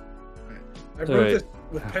 I wrote Alright. this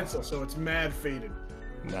with pencil, so it's mad faded.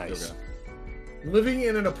 Nice. Living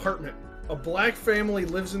in an apartment. A black family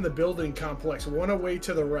lives in the building complex, one away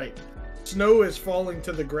to the right. Snow is falling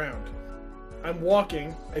to the ground. I'm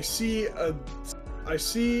walking. I see a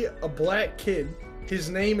black kid. His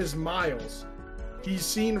name is Miles. He's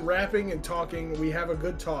seen rapping and talking. We have a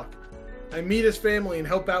good talk. I meet his family and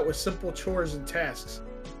help out with simple chores and tasks.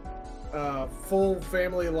 Full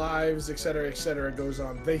family lives, etc., goes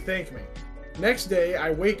on. They thank me. Next day,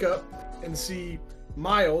 I wake up and see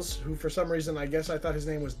Miles, who for some reason I guess I thought his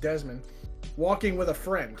name was Desmond, walking with a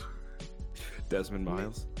friend. Desmond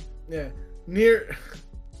Miles. Yeah, near.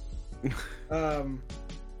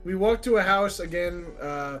 We walk to a house again.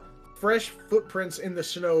 Fresh footprints in the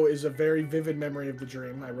snow is a very vivid memory of the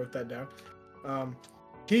dream. I wrote that down.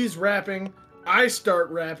 He's rapping. I start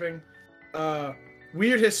rapping.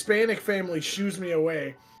 Weird Hispanic family shoos me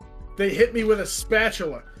away. They hit me with a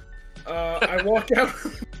spatula. I walk out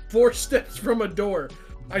 4 steps from a door.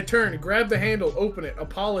 I turn, grab the handle, open it,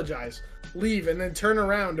 apologize, leave, and then turn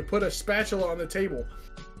around to put a spatula on the table.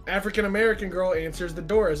 African American girl answers the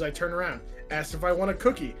door as I turn around. Asks if I want a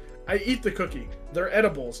cookie. I eat the cookie. They're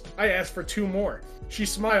edibles. I ask for 2 more. She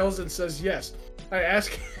smiles and says yes. I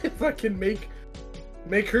ask if I can make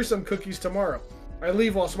her some cookies tomorrow. I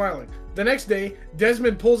leave while smiling. The next day,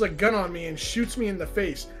 Desmond pulls a gun on me and shoots me in the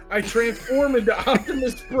face. I transform into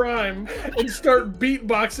Optimus Prime and start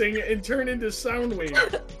beatboxing and turn into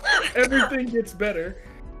Soundwave. Everything gets better.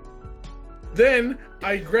 Then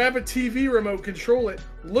I grab a TV remote, control it,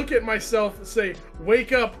 look at myself, say,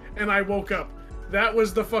 "Wake up," and I woke up. That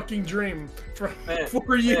was the fucking dream from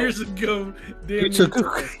 4 years ago. Damn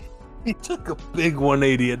He took a big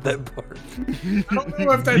 180 at that part. I don't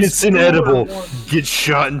know if that's Gets true or inedible, what. gets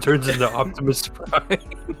shot and turns into Optimus Prime.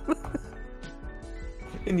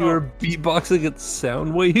 And you were beatboxing at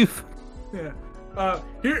Soundwave? Yeah.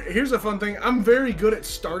 Here's a fun thing. I'm very good at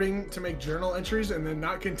starting to make journal entries and then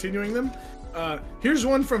not continuing them. Here's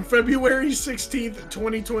one from February 16th,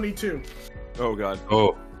 2022. Oh god.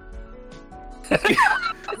 Oh.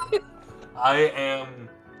 I am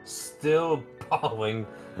still bawling,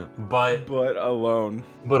 but alone.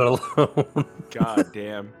 alone. God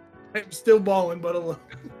damn. I'm still balling, but alone.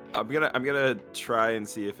 I'm gonna try and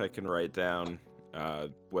see if I can write down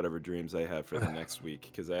whatever dreams I have for the next week,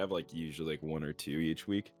 because I have like usually like 1 or 2 each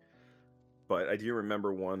week. But I do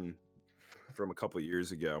remember one from a couple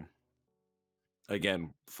years ago.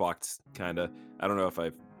 Again, fucked kinda. I don't know if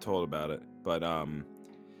I've told about it, but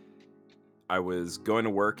I was going to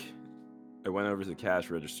work. I went over to the cash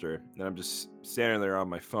register, and I'm just standing there on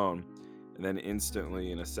my phone, and then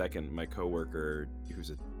instantly in a second, my coworker, who's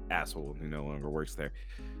an asshole who no longer works there,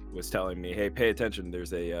 was telling me, "Hey, pay attention.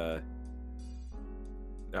 There's a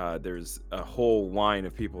whole line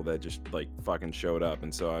of people that just like fucking showed up,"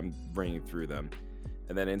 and so I'm ringing through them,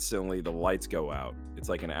 and then instantly the lights go out. It's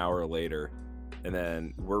like an hour later, and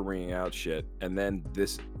then we're ringing out shit, and then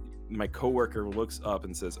my coworker looks up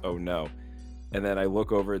and says, "Oh no," And then I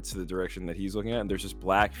look over to the direction that he's looking at, and there's this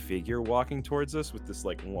black figure walking towards us with this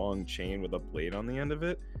like long chain with a blade on the end of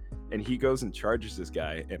it. And he goes and charges this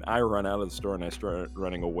guy, and I run out of the store and I start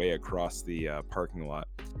running away across the parking lot.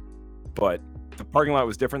 But the parking lot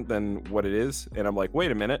was different than what it is, and I'm like,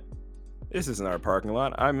 wait a minute, this isn't our parking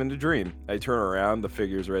lot. I'm in a dream. I turn around, the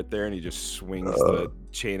figure's right there, and he just swings the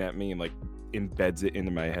chain at me and like embeds it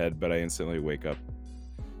into my head, but I instantly wake up.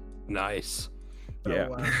 Nice. Yeah.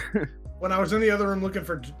 So, when I was in the other room looking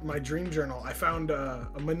for my dream journal, I found a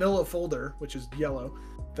manila folder, which is yellow,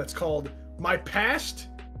 that's called My Past,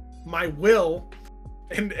 My Will,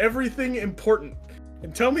 and Everything Important.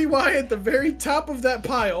 And tell me why at the very top of that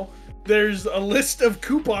pile, there's a list of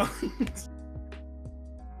coupons.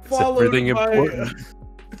 Everything important.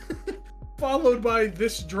 Followed by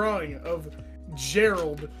this drawing of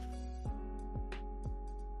Gerald.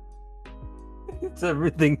 It's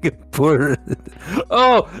everything important.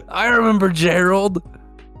 Oh, I remember Gerald.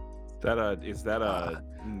 Is that a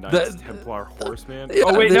Knights Templar horseman? Yeah,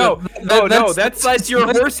 oh wait, no, that's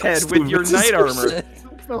your horse head with your knight armor.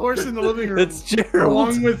 It's the horse in the living room. It's Gerald.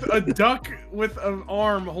 Along with a duck with an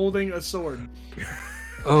arm holding a sword.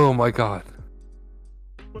 Oh my god.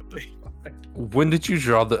 What the fuck? When did you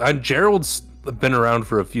draw the? Gerald's been around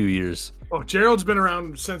for a few years. Oh, Gerald's been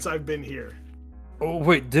around since I've been here. Oh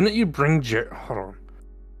wait, didn't you bring Gerald? Hold on.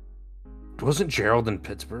 Wasn't Gerald in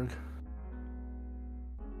Pittsburgh?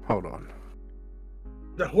 Hold on.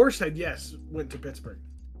 The horse head, yes, went to Pittsburgh.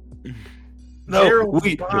 No,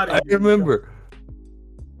 Gerald's body I remember.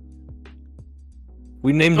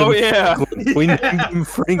 We named him. Oh yeah. Franklin. We named him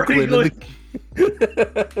Franklin.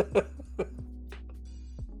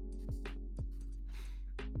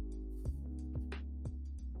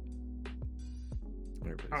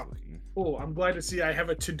 Oh. Oh, I'm glad to see I have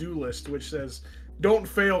a to-do list which says, "Don't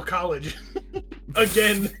fail college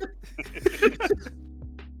again."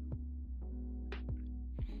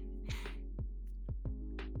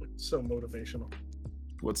 So motivational.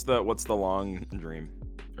 What's the long dream?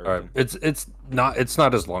 All right, it's not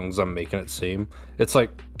as long as I'm making it seem. It's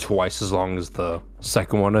like twice as long as the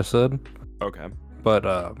second one I said. Okay.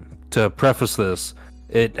 But to preface this,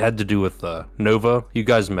 it had to do with Nova. You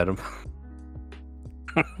guys met him.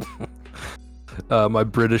 My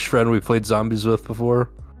British friend we played zombies with before.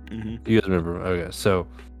 Mm-hmm. You guys remember? Okay, so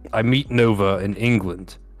I meet Nova in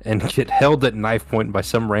England and get held at knife point by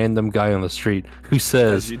some random guy on the street who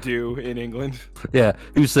says, as you do in England. Yeah,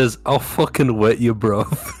 who says, "I'll fucking wet you, bro."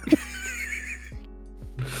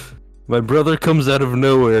 My brother comes out of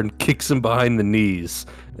nowhere and kicks him behind the knees,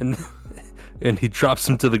 and he drops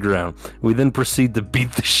him to the ground. We then proceed to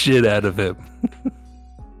beat the shit out of him.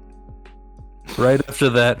 Right after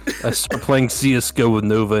that, I start playing CSGO with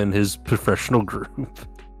Nova and his professional group.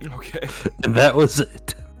 Okay. And that was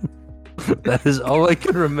it. That is all I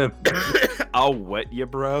can remember. I'll wet you,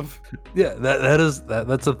 bruv. Yeah,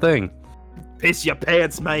 that's a thing. Piss your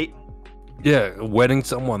pants, mate. Yeah, wetting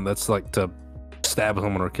someone, that's like to stab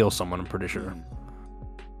someone or kill someone, I'm pretty sure.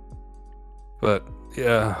 But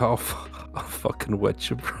yeah, I'll fucking wet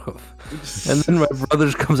you, bro. And then my brother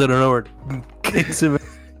comes out of nowhere, kicks him,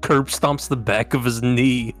 curb stomps the back of his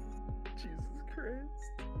knee. Jesus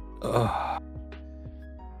Christ.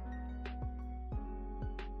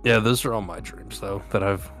 Yeah, those are all my dreams, though, that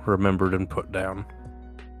I've remembered and put down.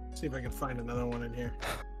 See if I can find another one in here.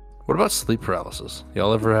 What about sleep paralysis?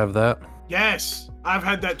 Y'all ever have that? Yes, I've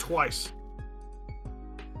had that twice.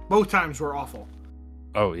 Both times were awful.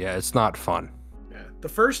 Oh, yeah, it's not fun. Yeah. The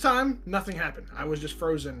first time, nothing happened. I was just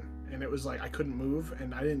frozen, and it was like I couldn't move,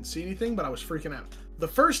 and I didn't see anything, but I was freaking out. The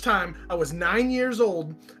first time, I was 9 years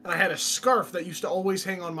old, and I had a scarf that used to always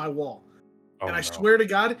hang on my wall. Oh, and I no. swear to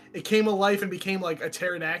God, it came alive and became like a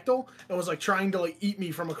pterodactyl and was like trying to like eat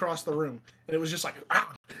me from across the room. And it was just like,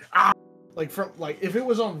 like from like if it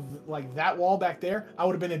was on like that wall back there, I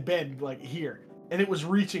would have been in bed like here. And it was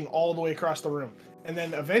reaching all the way across the room. And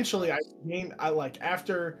then eventually I like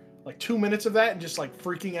after like 2 minutes of that and just like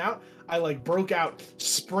freaking out, I like broke out,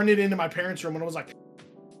 sprinted into my parents' room and I was like,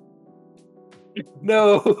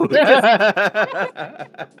 No.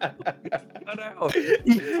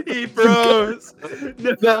 He froze.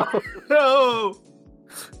 No.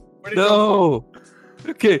 where'd it go? No.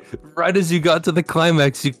 Okay, right as you got to the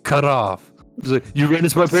climax, you cut off. It's like, you ran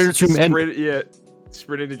into my parents' room and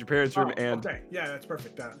Sprint into your parents' room and okay, yeah, that's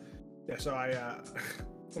perfect. Yeah, so I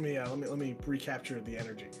let me recapture the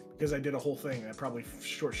energy because I did a whole thing that probably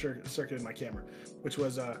short circuited my camera, which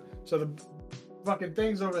was so the fucking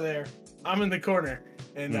thing's over there. I'm in the corner,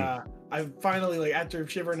 and I finally like after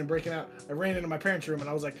shivering and breaking out, I ran into my parents' room and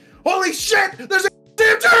I was like, "Holy shit! There's a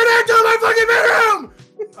damn pterodactyl in my fucking bedroom!"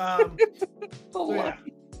 So yeah.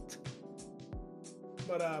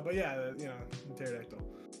 But yeah, you know, pterodactyl.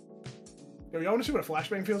 Yo, y'all want to see what a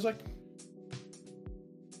flashbang feels like?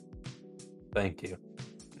 Thank you.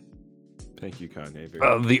 Thank you, Kanye.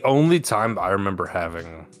 Very The only time I remember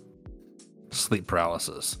having sleep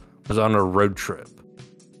paralysis was on a road trip.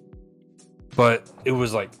 But it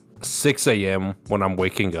was like 6 a.m. when I'm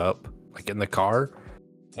waking up, like in the car.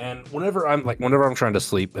 And whenever I'm trying to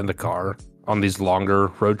sleep in the car on these longer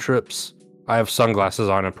road trips, I have sunglasses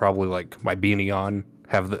on and probably like my beanie on,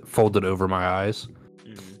 have it folded over my eyes.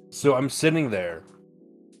 So I'm sitting there,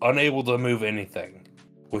 unable to move anything,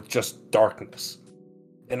 with just darkness.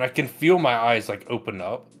 And I can feel my eyes like open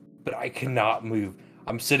up, but I cannot move.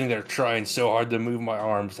 I'm sitting there trying so hard to move my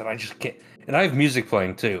arms, and I just can't. And I have music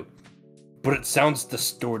playing too, but it sounds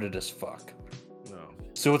distorted as fuck. No.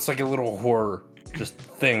 So it's like a little horror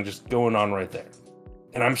thing just going on right there.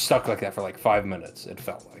 And I'm stuck like that for like 5 minutes, it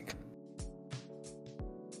felt like.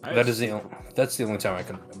 That's the only time I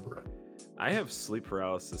can remember it. I have sleep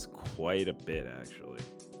paralysis quite a bit, actually.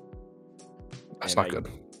 That's And not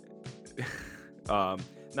good.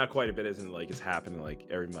 Not quite a bit, isn't like it's happening like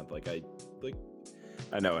every month.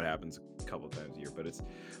 I know it happens a couple of times a year, but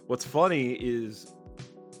what's funny is,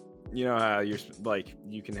 you know how you're like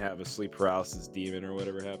you can have a sleep paralysis demon or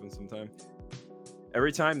whatever happens sometime.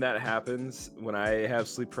 Every time that happens, when I have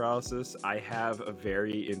sleep paralysis, I have a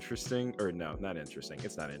very interesting, or no, not interesting.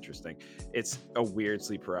 It's not interesting. It's a weird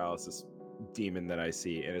sleep paralysis demon that I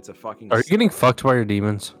see, and it's a fucking. Are you getting fucked by your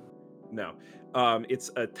demons? No,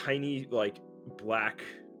 it's a tiny like black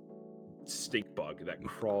stink bug that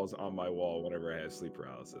crawls on my wall whenever I have sleep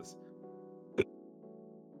paralysis.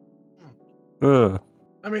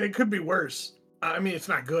 I mean, it could be worse. I mean, it's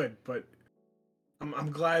not good, but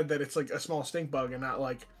I'm glad that it's like a small stink bug and not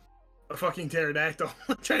like a fucking pterodactyl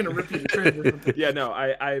trying to rip you to shreds. Yeah, no,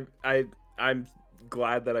 I'm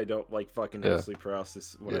glad that I don't like fucking have sleep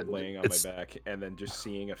paralysis when I'm laying on my back, and then just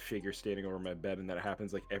seeing a figure standing over my bed, and that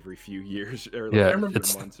happens like every few years or like every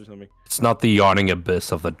months or something. It's not the yawning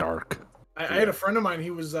abyss of the dark. I had a friend of mine. He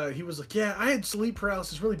was like, yeah, I had sleep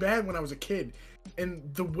paralysis really bad when I was a kid, and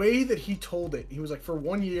the way that he told it, he was like, for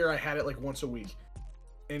 1 year I had it like once a week,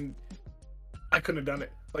 and I couldn't have done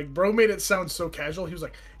it. Like, bro made it sound so casual. He was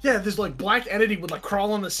like, yeah, this like black entity would like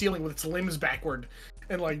crawl on the ceiling with its limbs backward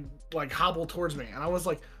and like hobble towards me, and I was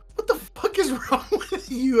like, what the fuck is wrong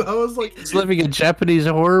with you? I was like, it's living a Japanese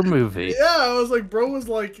horror movie. Yeah, I was like, bro was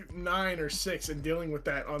like 9 or 6 and dealing with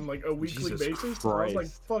that on like a weekly basis. So I was like,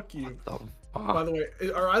 fuck you. By the way,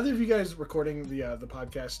 are either of you guys recording the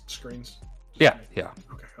podcast screens? Yeah.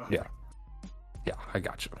 Okay. Oh, yeah, I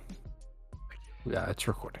got you. Yeah, it's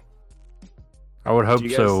recording. I would hope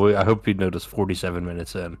so. I hope you'd notice 47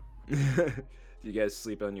 minutes in. Do you guys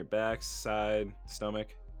sleep on your back, side, stomach?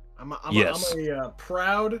 I'm a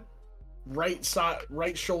proud right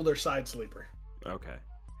shoulder side sleeper. Okay.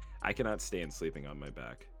 I cannot stand sleeping on my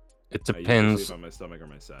back. It depends. I sleep on my stomach or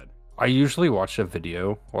my side. I usually watch a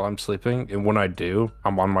video while I'm sleeping, and when I do,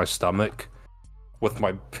 I'm on my stomach with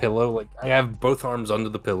my pillow. Like, I have both arms under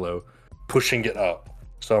the pillow, pushing it up.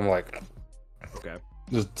 So I'm like, okay,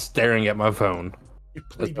 just staring at my phone. You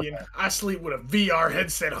plebeian. I sleep with a VR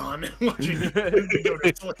headset on, watching you go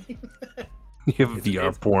to sleep. You have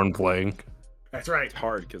VR porn playing. That's right. It's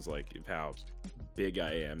hard because like of how big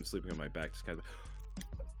I am, sleeping on my back. Just kind of.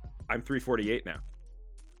 I'm 348 now.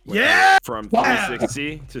 Yeah. From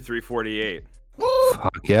 360 to 348.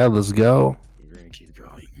 Fuck yeah, let's go. We're gonna keep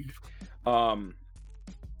going.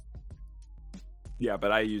 Yeah,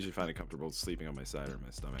 but I usually find it comfortable sleeping on my side or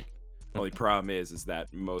my stomach. Only problem is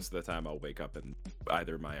that most of the time I'll wake up and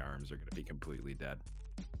either my arms are gonna be completely dead.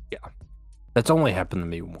 Yeah. That's only happened to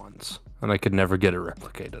me once, and I could never get it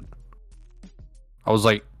replicated. I was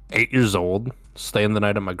like 8 years old, staying the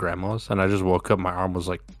night at my grandma's, and I just woke up, my arm was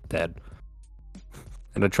like dead.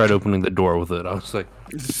 And I tried opening the door with it. I was like,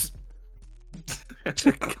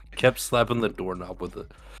 kept slapping the doorknob with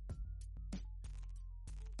it.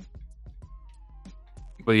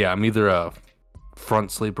 But yeah, I'm either a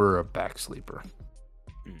front sleeper or a back sleeper.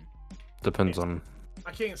 Depends on.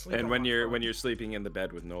 I can't sleep. And when you're sleeping in the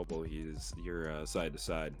bed with Noble, you're side to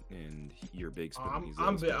side, and you're big spoon.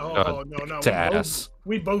 No. To ass.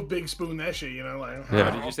 We both big spoon that shit, you know. Like,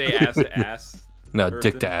 yeah. Did you say ass to ass? No,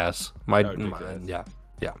 dick to ass. Yeah.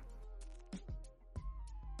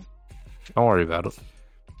 Don't worry about it.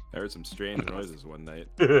 I heard some strange noises one night.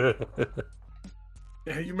 Yeah,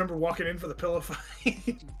 you remember walking in for the pillow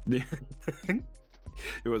fight? It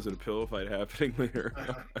wasn't a pillow fight happening later.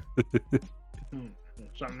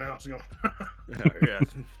 Something else going. Yeah.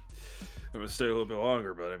 I'm gonna stay a little bit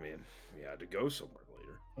longer, but I mean, we had to go somewhere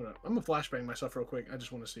later. Hold on. I'm gonna flashbang myself real quick. I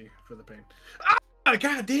just want to see for the pain. Ah,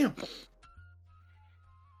 god damn!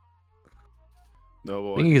 No I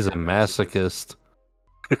boy. think he's a masochist.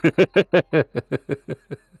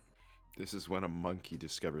 This is when a monkey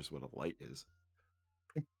discovers what a light is.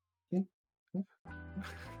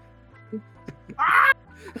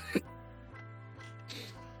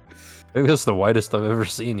 Maybe that's the whitest I've ever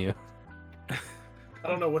seen you. I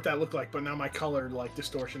don't know what that looked like, but now my color like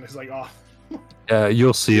distortion is like off. Yeah,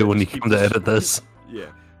 you'll see Yeah, it when you just keep come to this- edit this. Yeah.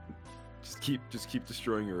 Just keep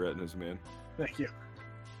destroying your retinas, man. Thank you.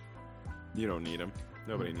 You don't need them.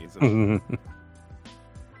 Nobody needs them.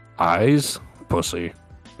 Eyes? Pussy.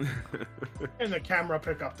 And the camera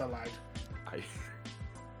pick up the light.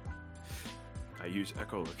 I use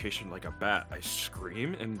echolocation like a bat. I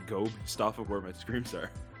scream and go stop of where my screams are.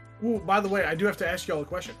 Ooh, by the way, I do have to ask y'all a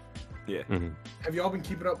question. Yeah. Mhm. Have y'all been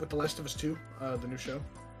keeping up with The Last of Us 2, the new show?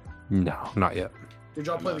 No, not yet. Did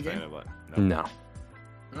y'all I'm play not the a fan game? of that. No.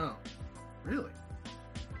 No. Oh, really?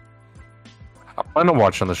 I plan on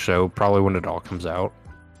watching the show probably when it all comes out.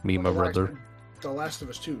 Me and my Otherwise, brother. The Last of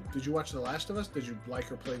Us 2. Did you watch The Last of Us? Did you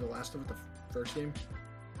like or play The Last of Us, the first game?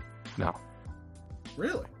 No.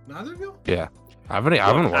 Really? Neither of you? Yeah. I haven't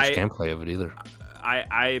watched I- gameplay of it either.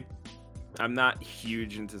 I'm not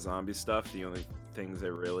huge into zombie stuff. The only things I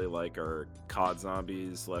really like are COD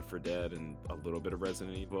zombies, Left 4 Dead, and a little bit of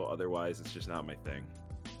Resident Evil. Otherwise, it's just not my thing.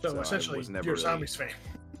 So, I essentially, was never you're a really- Zombies fan.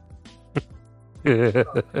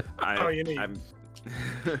 I, Oh, you need. I'm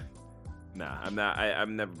nah, I'm not. I've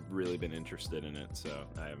never really been interested in it, so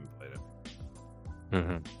I haven't played it.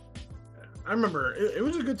 hmm I remember it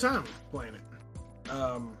was a good time playing it.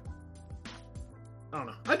 I don't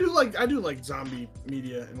know. I do like zombie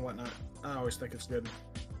media and whatnot. I always think it's good.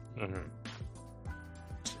 hmm Let's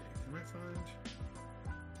see, can I find?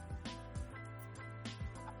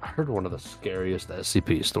 I heard one of the scariest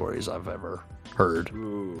SCP stories I've ever heard.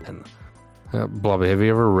 Ooh, And Blobby, have you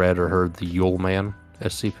ever read or heard the Yule Man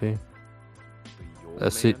SCP? the Yule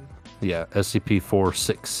That's it. Man? Yeah,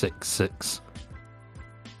 SCP-4666.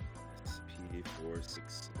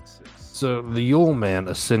 SP4666. So the Yule Man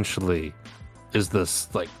essentially is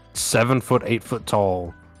this like 7 foot, 8 foot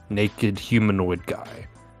tall, naked humanoid guy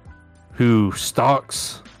who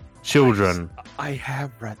stalks children. I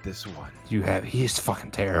have read this one. He's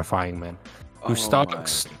fucking terrifying, man. Who Oh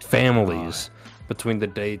stalks my families between the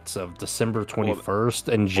dates of December 21st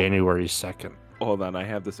and January 2nd. Hold on, I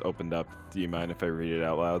have this opened up. Do you mind if I read it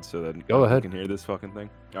out loud so that Go ahead. you can hear this fucking thing?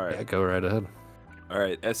 All right. Yeah, go right ahead. All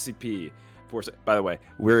right, SCP. By the way,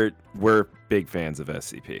 we're big fans of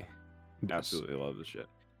SCP. Absolutely love this shit.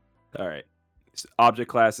 All right. Object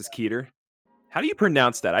class is Keter. How do you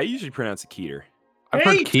pronounce that? I usually pronounce it Keter. I've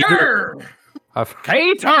heard Keter. I've,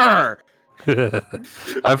 Cater!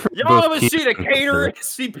 I've heard Y'all both ever seen a Keter and Cater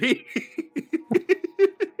SCP?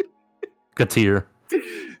 Katir.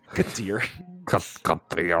 Katir.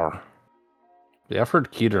 Katir. Yeah, I've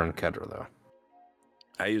heard Keter and Keter though.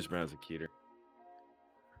 I usually pronounce it Keter.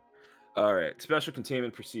 All right. Special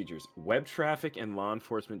containment procedures. Web traffic and law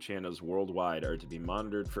enforcement channels worldwide are to be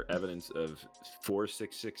monitored for evidence of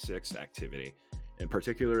 4666 activity, and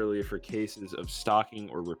particularly for cases of stalking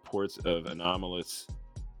or reports of anomalous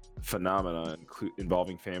phenomena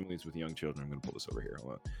involving families with young children. I'm going to pull this over here.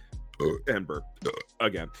 Hold on. And burp.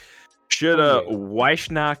 Again. Should a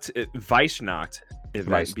Weissnacht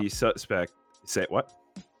event be suspect? Say what?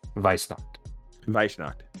 Weissnacht.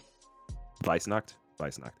 Weissnacht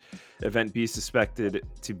event be suspected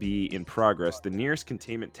to be in progress, the nearest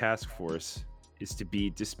containment task force is to be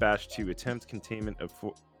dispatched to attempt containment of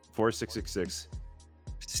 4666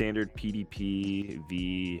 standard PDP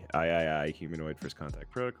VIII humanoid first contact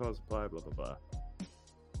protocols. Blah blah blah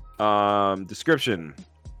blah. Description: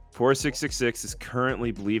 4666 is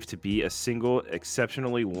currently believed to be a single,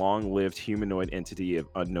 exceptionally long-lived humanoid entity of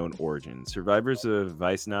unknown origin. Survivors of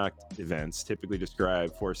Weissnacht events typically describe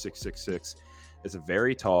 4666 as a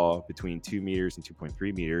very tall, between 2 meters and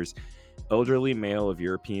 2.3 meters, elderly male of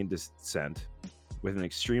European descent with an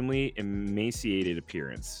extremely emaciated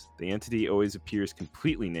appearance. The entity always appears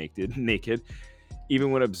completely naked, even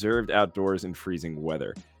when observed outdoors in freezing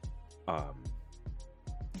weather.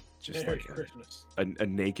 Just Merry like Christmas. a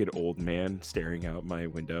naked old man staring out my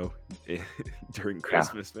window during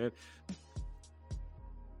Christmas, man.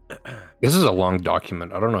 This is a long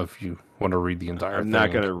document. I don't know if you want to read the entire I'm thing.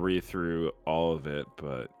 not gonna read through all of it,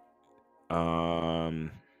 but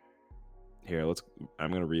here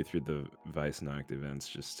I'm gonna read through the Weissnacht events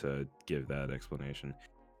just to give that explanation.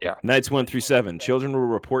 Yeah. Nights 1 through 7. Children will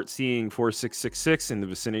report seeing 4666 in the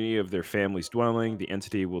vicinity of their family's dwelling. The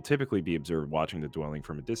entity will typically be observed watching the dwelling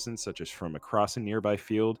from a distance, such as from across a nearby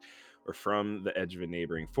field or from the edge of a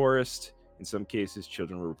neighboring forest. In some cases,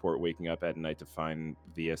 children will report waking up at night to find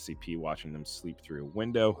the SCP watching them sleep through a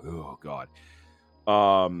window. Oh, God.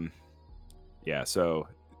 Yeah, so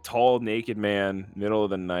tall, naked man, middle of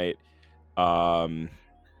the night, in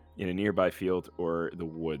a nearby field or the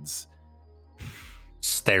woods.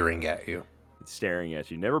 Staring at you. Staring at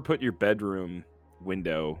you. Never put your bedroom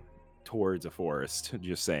window towards a forest.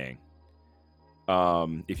 Just saying.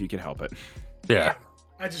 If you can help it. Yeah.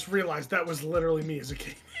 I just realized that was literally me as a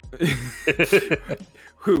kid.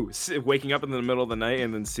 Who? Waking up in the middle of the night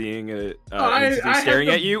and then seeing a I entity had staring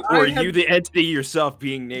the- at you, I or had- you, the entity yourself,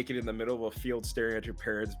 being naked in the middle of a field staring at your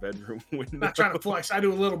parents' bedroom window? Not trying to flex. I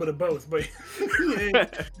do a little bit of both, but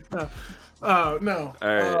no. No. All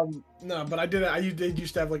right. No, but I did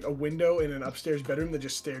used to have like a window in an upstairs bedroom that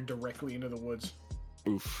just stared directly into the woods.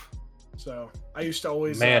 Oof. So I used to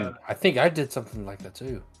always. Man, I think I did something like that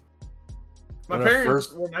too. My when I parents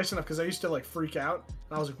first- were nice enough because I used to like freak out.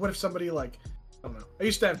 And I was like, what if somebody like, I don't know. I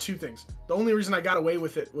used to have two things. The only reason I got away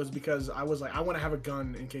with it was because I was like, I want to have a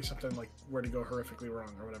gun in case something like were to go horrifically wrong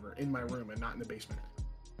or whatever in my room and not in the basement.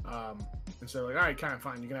 And so like, all right, kind of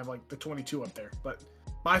fine. You can have like the 22 up there. But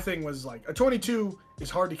my thing was like, a 22 is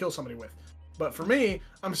hard to kill somebody with. But for me,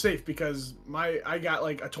 I'm safe because I got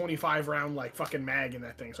like a 25 round like fucking mag in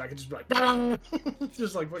that thing, so I could just be like,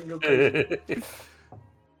 just like fucking go crazy.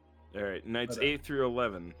 All right, nights But, 8 through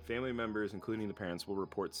 11. Family members, including the parents, will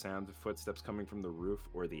report sounds of footsteps coming from the roof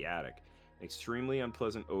or the attic. An extremely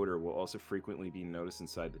unpleasant odor will also frequently be noticed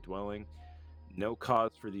inside the dwelling. No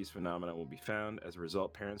cause for these phenomena will be found. As a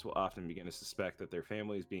result, parents will often begin to suspect that their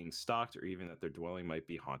family is being stalked or even that their dwelling might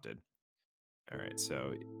be haunted. All right,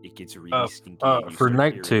 so it gets really stinky. And you for start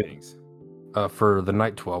night hearing 2. things. For the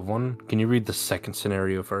night 12 one, can you read the second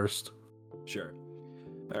scenario first? Sure.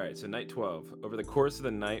 All right, so night 12. Over the course of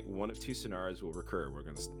the night, one of two scenarios will recur. We're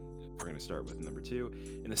going to start with number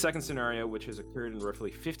 2. In the second scenario, which has occurred in roughly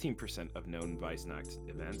 15% of known Weissnacht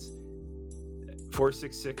events,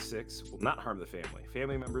 4666 will not harm the family.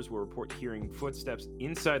 Family members will report hearing footsteps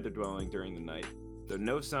inside the dwelling during the night, though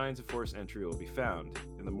no signs of forced entry will be found.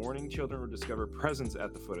 In the morning, children will discover presents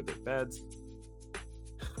at the foot of their beds.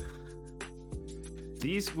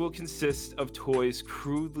 These will consist of toys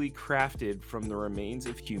crudely crafted from the remains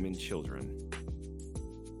of human children.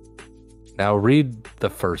 Now read the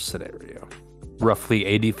first scenario. Roughly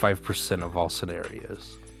 85% of all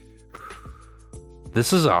scenarios.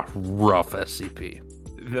 This is a rough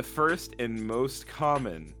SCP. The first and most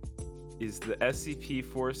common is the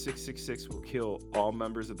SCP-4666 will kill all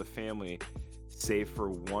members of the family save for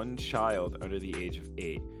one child under the age of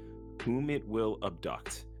 8, whom it will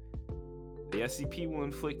abduct. The SCP will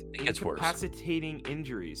inflict It gets worse. incapacitating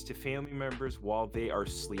injuries to family members while they are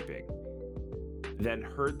sleeping, then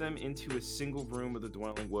herd them into a single room of the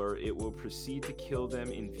dwelling where it will proceed to kill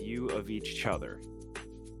them in view of each other.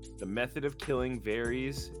 The method of killing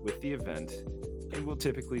varies with the event and will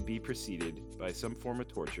typically be preceded by some form of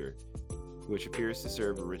torture, which appears to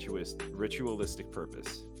serve a ritualistic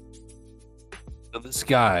purpose. So this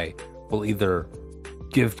guy will either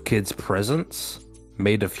give kids presents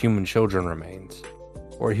made of human children remains,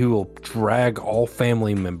 or he will drag all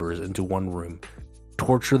family members into one room,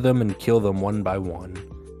 torture them and kill them one by one,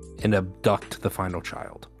 and abduct the final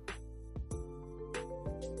child.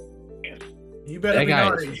 You better That be guy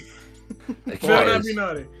naughty. is- You That better guy not is- be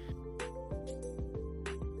naughty.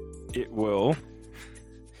 It will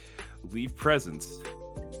leave presents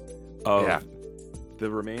of Yeah. the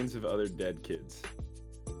remains of other dead kids.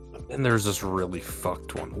 And there's this really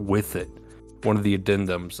fucked one with it. One of the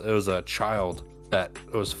addendums, it was a child that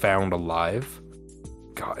was found alive.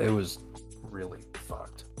 God, it was really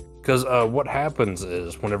fucked. Because what happens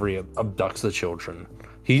is whenever he abducts the children,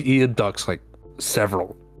 he abducts like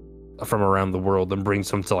several from around the world and brings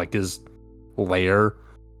them to like his lair.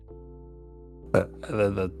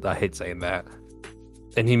 I hate saying that.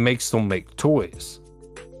 And he makes them make toys.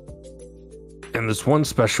 In this one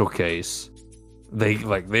special case, they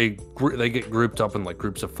get grouped up in like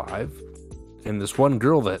groups of 5, and this one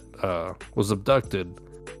girl that was abducted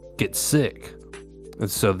gets sick, and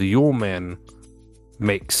so the Yule Man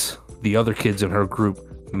makes the other kids in her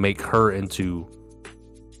group make her into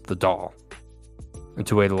the doll,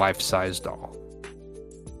 into a life-size doll.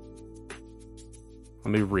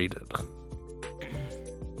 Let me read it.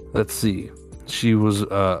 Let's see. She was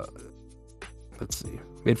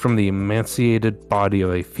made from the emaciated body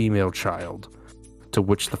of a female child, to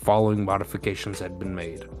which the following modifications had been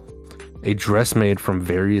made. A dress made from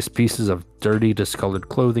various pieces of dirty, discolored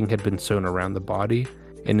clothing had been sewn around the body,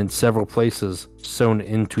 and in several places, sewn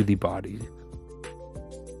into the body.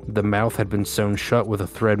 The mouth had been sewn shut with a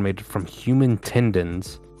thread made from human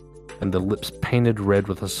tendons, and the lips painted red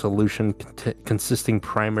with a solution consisting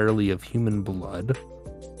primarily of human blood.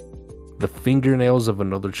 The fingernails of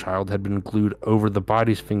another child had been glued over the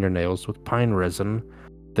body's fingernails with pine resin,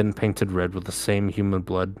 then painted red with the same human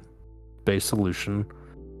blood-based solution,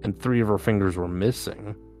 and 3 of her fingers were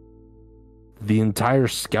missing. The entire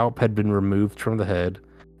scalp had been removed from the head,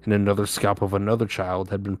 and another scalp of another child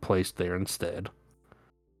had been placed there instead.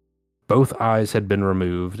 Both eyes had been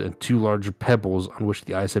removed, and 2 larger pebbles on which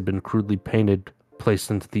the eyes had been crudely painted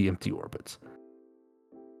placed into the empty orbits.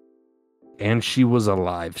 And she was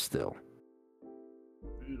alive still.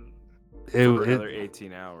 For another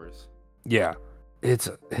 18 hours. Yeah, it's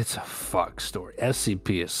a fuck story.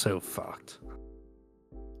 SCP is so fucked.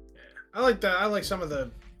 I like that. I like some of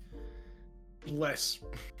the less.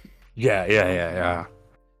 Yeah. Yeah,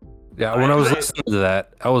 when I was listening to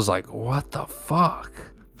that, I was like, what the fuck?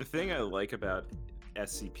 The thing I like about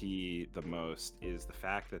SCP the most is the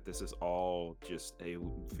fact that this is all just a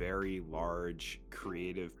very large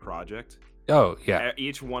creative project. Oh, yeah.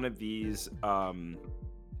 Each one of these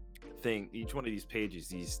each one of these pages,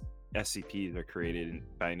 these SCPs are created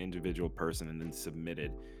by an individual person and then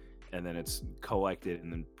submitted, and then it's collected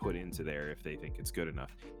and then put into there if they think it's good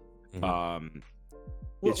enough. Mm-hmm.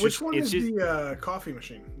 Which one is the coffee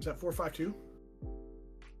machine? Is that 452?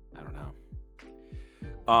 I don't know.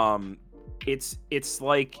 It's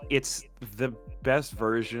like it's the best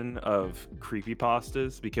version of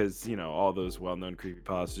creepypastas because all those well-known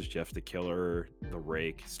creepypastas, Jeff the Killer, the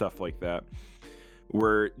Rake, stuff like that,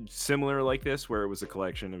 were similar like this, where it was a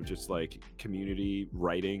collection of just like community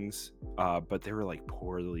writings, but they were like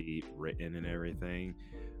poorly written and everything.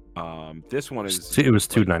 This one is it was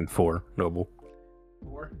 294 Noble,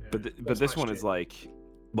 but this one is like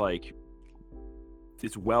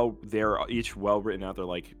it's well, they're each well written out. They're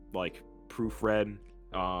like proofread,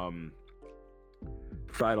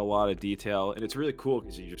 provide a lot of detail, and it's really cool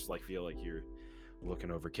because you just like feel like you're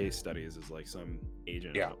looking over case studies as like some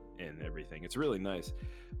agent and everything. It's really nice.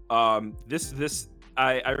 This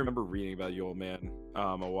I remember reading about You Old Man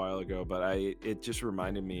a while ago, but it just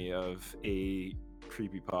reminded me of a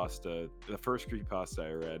creepypasta, the first creepypasta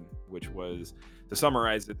I read, which was, to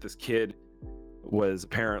summarize it, this kid was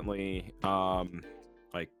apparently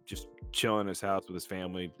like just chilling in his house with his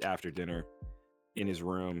family after dinner in his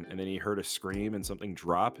room, and then he heard a scream and something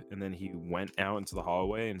drop, and then he went out into the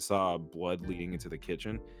hallway and saw blood leading into the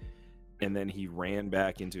kitchen, and then he ran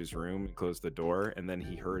back into his room and closed the door, and then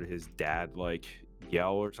he heard his dad like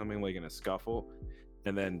yell or something, like in a scuffle,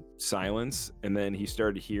 and then silence, and then he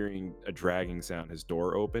started hearing a dragging sound. His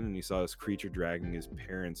door opened and he saw this creature dragging his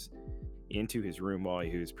parents into his room while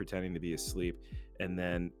he was pretending to be asleep, and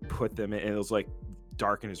then put them in, and it was like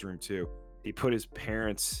dark in his room too. He put his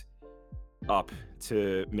parents up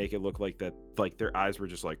to make it look like that, like their eyes were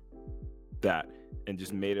just like that, and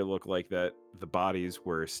just made it look like that the bodies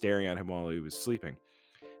were staring at him while he was sleeping.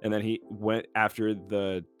 And then he went, after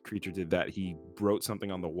the creature did that, he wrote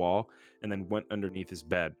something on the wall and then went underneath his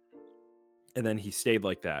bed, and then he stayed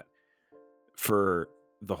like that for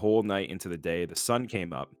the whole night into the day. The sun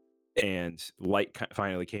came up and light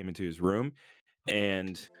finally came into his room,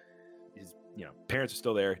 and his parents are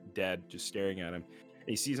still there, dead, just staring at him. And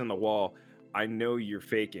he sees on the wall, "I know you're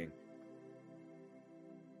faking."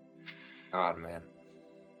 God, man,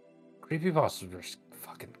 creepypastas are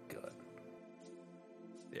fucking good.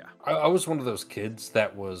 Yeah, I was one of those kids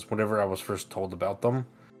that was, whenever I was first told about them,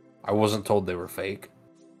 I wasn't told they were fake.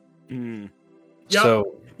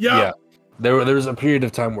 So yeah, there was a period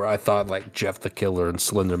of time where I thought like Jeff the Killer and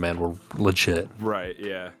Slender Man were legit. Right.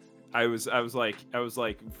 Yeah. I was like,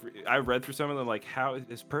 I read through some of them, like, how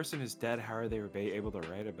this person is dead. How are they able to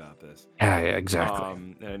write about this? Yeah, exactly.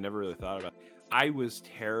 And I never really thought about it. I was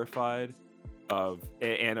terrified of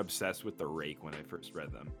and obsessed with the Rake when I first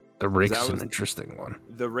read them. The Rake's an interesting one.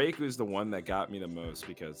 The Rake was the one that got me the most,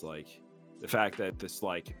 because like the fact that this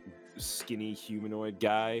like skinny humanoid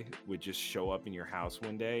guy would just show up in your house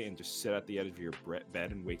one day and just sit at the edge of your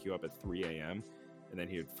bed and wake you up at 3 a.m. and then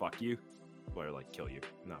he would fuck you. Or like kill you,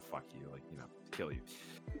 not fuck you, like kill you.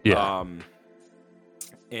 Yeah.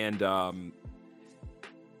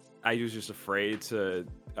 I was just afraid to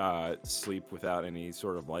sleep without any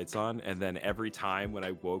sort of lights on, and then every time when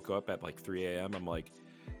I woke up at like 3 a.m., I'm like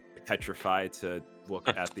petrified to look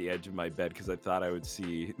at the edge of my bed because I thought I would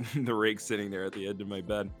see the Rake sitting there at the edge of my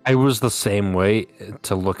bed. I was the same way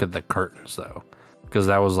to look at the curtains though, because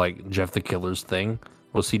that was like Jeff the Killer's thing.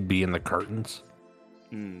 was he'd be in the curtains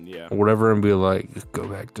Yeah. or whatever and be like, "Go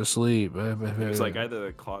back to sleep." It was like either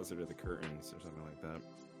the closet or the curtains or something like that.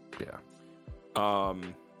 yeah.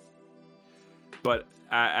 But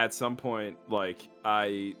at some point, like,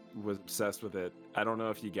 I was obsessed with it. I don't know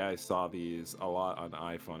if you guys saw these a lot on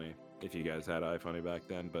iFunny, if you guys had iFunny back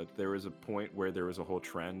then, but there was a point where there was a whole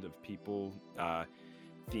trend of people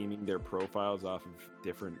theming their profiles off of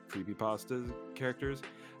different creepypasta characters.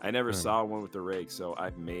 I never saw one with the rake, so I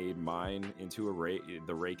made mine into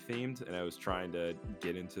the rake themed, and I was trying to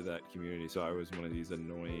get into that community. So I was one of these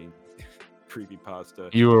annoying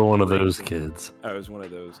creepypasta. You were one of rake those themed- kids. I was one of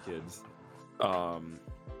those kids.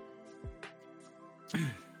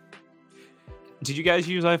 Did you guys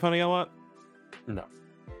use iFunny a lot? No.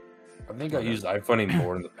 I think I used iFunny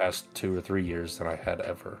more in the past 2 or 3 years than I had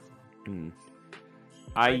ever.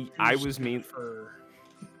 I choose was to mean. defer-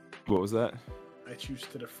 What was that? I choose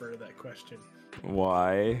to defer that question.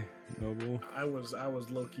 Why, Noble? I was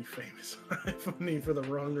low-key famous on iFunny for the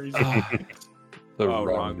wrong reason. The Oh, wrong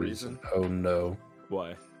wrong reason. reason? Oh no.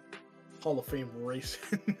 Why? Hall of Fame race.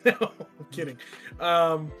 No, I'm kidding.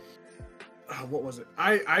 What was it?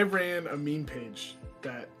 I ran a meme page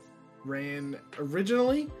that ran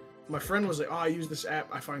originally. My friend was like, "Oh, I use this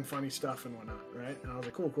app. I find funny stuff and whatnot." Right? And I was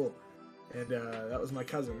like, "Cool." And that was my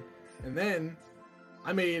cousin. And then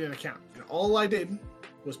I made an account, and all I did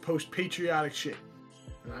was post patriotic shit,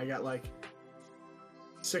 and I got like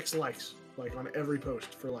 6 likes, like on every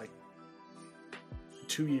post for like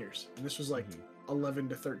 2 years. And this was like 11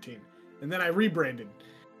 to 13. And then I rebranded.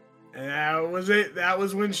 And that was it. That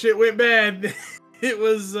was when shit went bad. It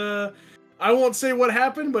was I won't say what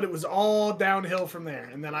happened, but it was all downhill from there.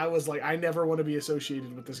 And then I was like, I never want to be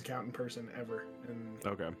associated with this account in person ever. And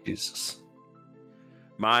Okay. Jesus.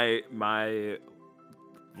 My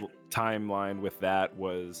timeline with that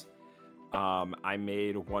was I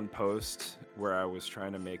made one post where I was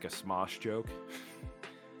trying to make a Smosh joke.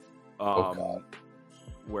 God.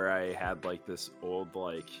 Where I had like this old,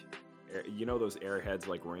 like, you know, those Airheads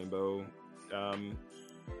like rainbow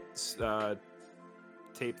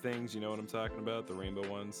tape things, you know what I'm talking about, the rainbow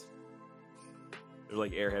ones. They're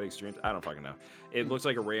like Airhead Extremes. I don't fucking know. It looks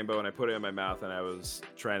like a rainbow, and I put it in my mouth, and I was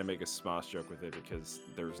trying to make a Smosh joke with it because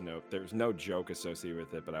there was no joke associated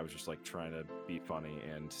with it, but I was just like trying to be funny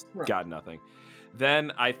and got nothing.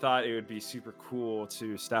 Then I thought it would be super cool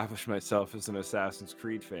to establish myself as an Assassin's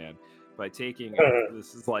Creed fan by taking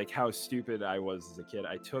this is like how stupid I was as a kid.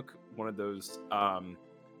 I took one of those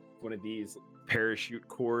one of these parachute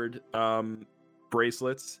cord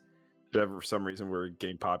bracelets that for some reason were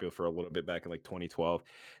getting popular for a little bit back in like 2012,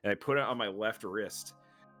 and I put it on my left wrist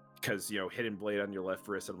because, you know, hidden blade on your left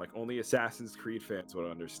wrist, and I'm like, only Assassin's Creed fans would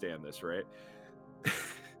understand this, right?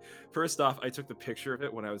 First off, I took the picture of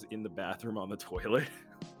it when I was in the bathroom on the toilet.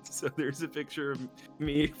 So there's a picture of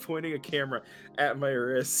me pointing a camera at my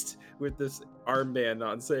wrist with this armband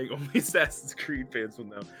on saying only Assassin's Creed fans will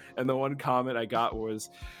know. And the one comment I got was,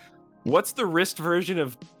 "What's the wrist version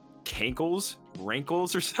of cankles,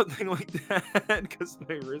 rankles, or something like that?" Because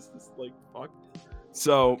my wrist is like fucked.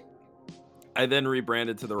 So I then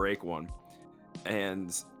rebranded to the Rake one.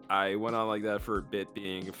 And I went on like that for a bit,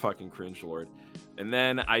 being a fucking cringe lord. And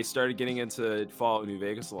then I started getting into Fallout New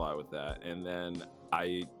Vegas a lot with that. And then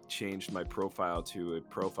I changed my profile to a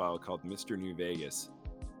profile called Mr. New Vegas.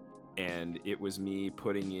 And it was me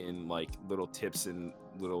putting in like little tips and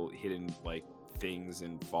little hidden like things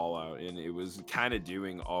in Fallout. And it was kind of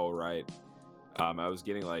doing all right. I was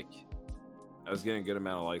getting a good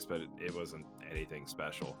amount of likes, but it wasn't anything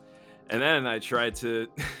special. And then I tried to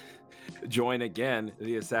join again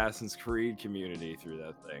the Assassin's Creed community through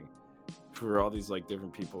that thing. For all these like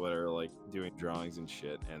different people that are like doing drawings and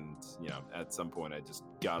shit, and you know, at some point I just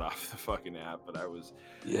got off the fucking app, but I was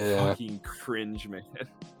fucking cringe, man.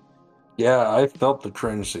 Yeah, I felt the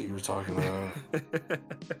cringe that you were talking about.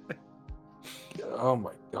 Oh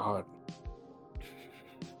my god.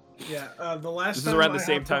 yeah, the last This time is around the I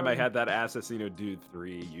same hopped time I on- had that Assassino Dude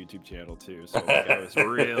 3 YouTube channel too, so like, I was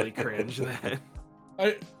really cringe then.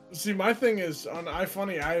 I see. My thing is on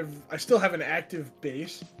iFunny. I still have an active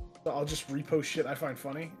base, so I'll just repost shit I find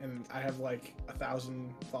funny, and I have like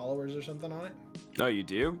 1,000 followers or something on it. No, you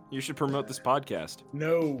do? You should promote this podcast.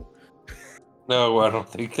 No, No, I don't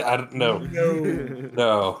think. I don't know.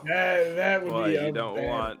 No. that would Well, be. you don't bad.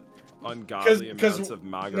 want ungodly 'Cause- amounts of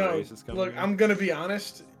MAGA No, racists coming look, in. I'm gonna be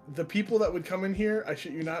honest. The people that would come in here, I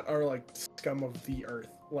shit you not, are like scum of the earth.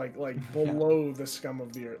 Like below the scum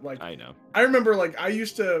of the earth. Like I know. I remember, like I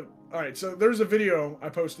used to. All right, so there's a video I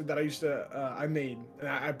posted that I used to I made, and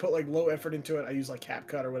I put like low effort into it. I used like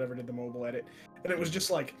CapCut or whatever, did the mobile edit, and it was just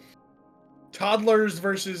like toddlers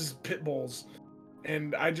versus pit bulls,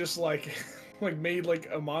 and I just like like made like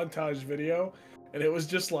a montage video, and it was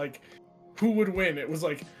just like who would win. It was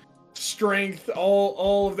like strength,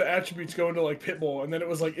 all of the attributes go into like pit bull, and then it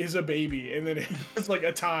was like is a baby, and then it was like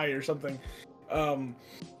a tie or something.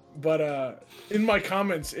 But in my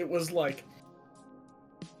comments it was like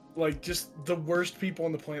just the worst people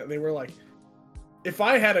on the planet. They were like, if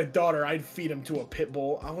I had a daughter, I'd feed him to a pit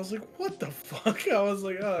bull. I was like, what the fuck? I was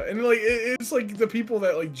like, and like it's like the people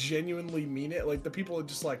that like genuinely mean it, like the people that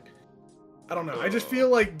just like, I don't know. I just feel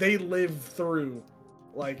like they live through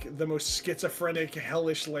like the most schizophrenic,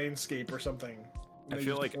 hellish landscape or something. I They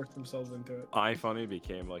feel just like force themselves into it. iFunny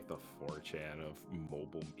became like the 4chan of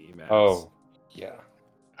mobile meme apps. Oh, yeah.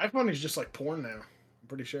 iPhone is just like porn now. I'm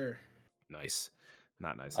pretty sure. Nice.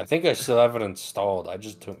 Not nice. I think I still have it installed. I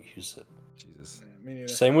just don't use it. Jesus. Yeah, me neither.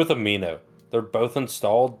 Same with Amino. They're both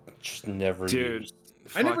installed, just never Dude, used.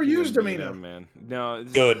 I never fucking used Amino, Amino. man. No,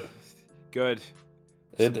 it's Good. Good.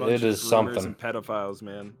 It's a It bunch of is groomers something. and pedophiles,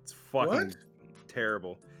 man. It's fucking What?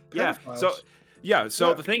 terrible. Pedophiles? So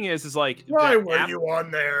What? the thing is like Why the were app- you on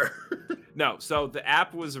there? No, so the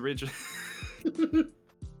app was originally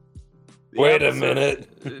Wait a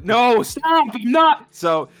minute. No, stop! I'm not.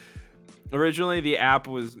 So originally the app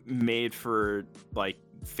was made for like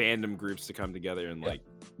fandom groups to come together and like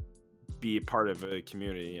be a part of a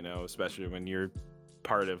community, you know, especially when you're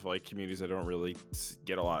part of like communities that don't really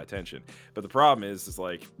get a lot of attention. But the problem is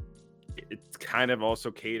like it's kind of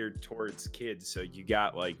also catered towards kids. So you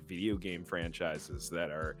got like video game franchises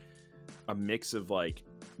that are a mix of like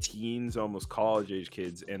teens, almost college age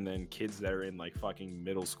kids, and then kids that are in like fucking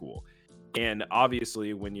middle school. And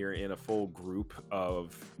obviously when you're in a full group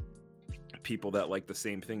of people that like the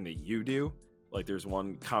same thing that you do, like there's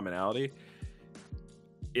one commonality,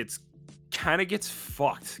 it's kind of gets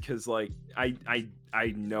fucked because like I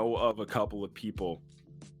know of a couple of people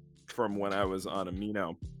from when I was on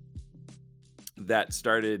Amino that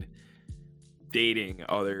started dating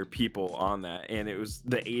other people on that, and it was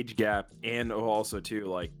the age gap, and also too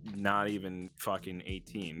like not even fucking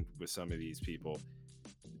 18 with some of these people,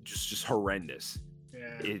 just horrendous.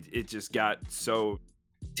 Yeah. It just got so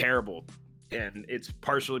terrible, and it's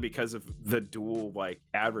partially because of the dual like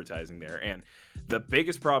advertising there. And the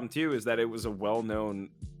biggest problem too is that it was a well-known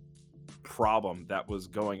problem that was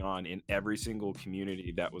going on in every single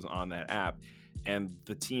community that was on that app, and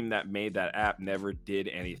the team that made that app never did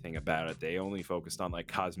anything about it. They only focused on like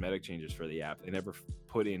cosmetic changes for the app. They never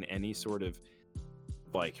put in any sort of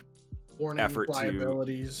like Warning, effort to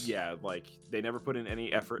liabilities. like they never put in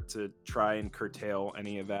any effort to try and curtail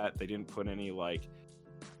any of that. They didn't put any like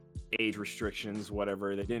age restrictions,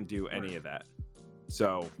 whatever. They didn't do any of that.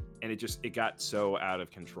 So, and it got so out of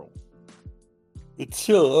control. It's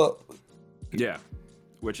still up. Yeah,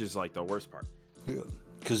 which is like the worst part.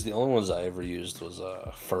 Because the only ones I ever used was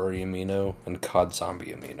Furry Amino and COD Zombie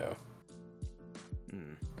Amino.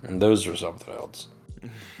 And those were something else.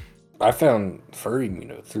 I found Furry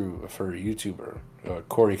Amino through a furry YouTuber,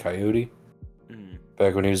 Corey Coyote.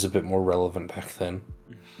 Back when he was a bit more relevant back then.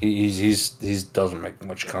 He doesn't make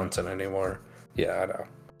much content anymore. Yeah, I know.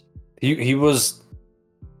 He was.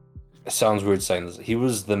 It sounds weird saying this. He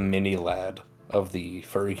was the mini lad of the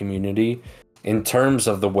furry community in terms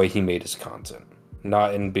of the way he made his content,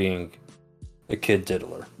 not in being a kid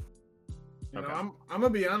diddler. You know, I'm gonna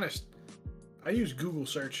be honest. I use Google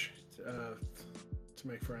search to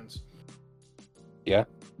make friends. Yeah.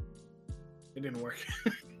 It didn't work.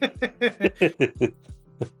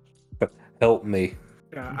 Help me.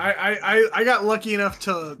 Yeah, I got lucky enough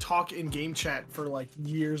to talk in game chat for like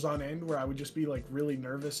years on end, where I would just be like really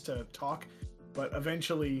nervous to talk, but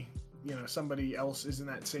eventually, you know, somebody else is in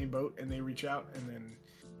that same boat and they reach out, and then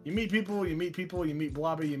you meet people, you meet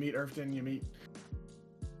Blobby, you meet Irfton, you meet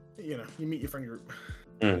your friend group.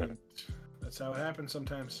 And that's how it happens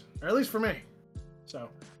sometimes, or at least for me. So,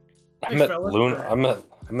 I met fellas, Luna. I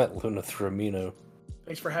met Luna through Amino.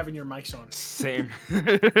 thanks for having your mics on. Same.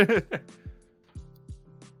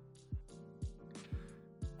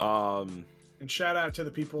 And shout out to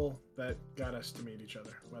the people that got us to meet each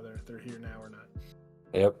other, whether they're here now or not.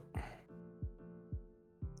 Yep.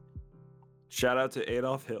 Shout out to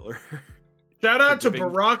Adolf Hitler Shout out to giving-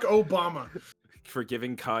 Barack Obama. for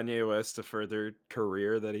giving Kanye West a further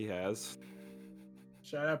career that he has.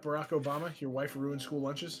 Shout out Barack Obama. Your wife ruined school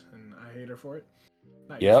lunches, and I hate her for it.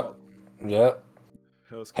 Not your Yep. fault. Yep.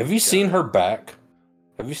 That was Have you seen her back?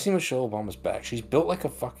 Have you seen Michelle Obama's back? She's built like a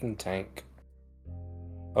fucking tank.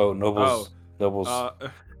 Oh, Noble's. Shout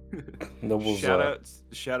Noble's.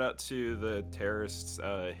 out to the terrorists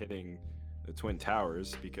hitting the Twin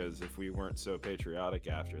Towers, because if we weren't so patriotic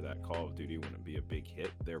after that, Call of Duty wouldn't be a big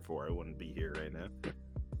hit. Therefore, I wouldn't be here right now.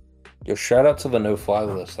 Yo, shout out to the no-fly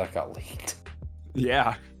list that got leaked.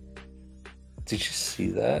 Yeah, Did you see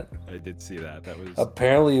that? I did see that. That was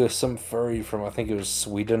Apparently, it was some furry from, I think it was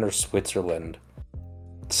Sweden or Switzerland,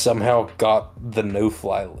 somehow got the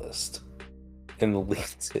no-fly list and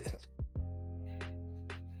leaked it.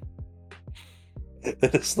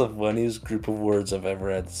 That is the funniest group of words I've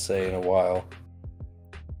ever had to say in a while.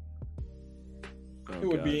 It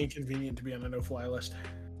would be inconvenient to be on a no-fly list.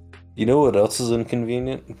 You know what else is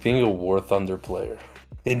inconvenient? Being a War Thunder player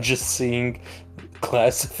and just seeing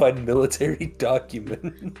classified military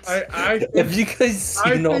documents. Have you guys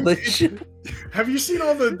seen all that shit? Have you seen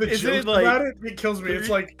all the Isn't it jokes like- about it? It kills me. It's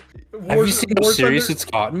like Have you seen how serious Thunder- it's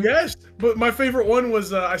gotten? Yes, but my favorite one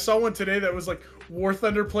was I saw one today that was like War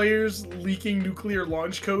Thunder players leaking nuclear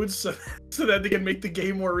launch codes so that they can make the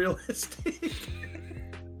game more realistic.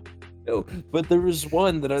 No, but there was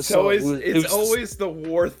one that I It's saw. always, it was always the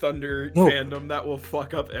War Thunder No. fandom that will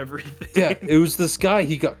fuck up everything. Yeah, it was this guy.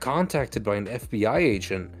 He got contacted by an FBI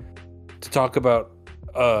agent to talk about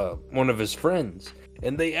one of his friends,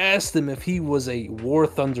 and they asked him if he was a War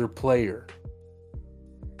Thunder player.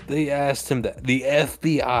 They asked him that. The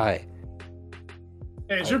FBI.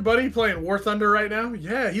 Hey, is your buddy playing War Thunder right now?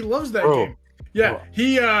 Yeah, he loves that Bro. game.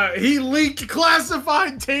 Yeah, he leaked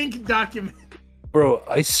classified tank document. Bro,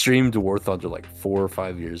 I streamed War Thunder like 4 or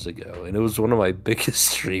 5 years ago, and it was one of my biggest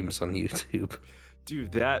streams on YouTube.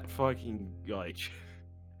 Dude, that fucking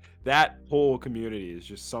that whole community is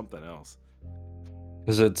just something else.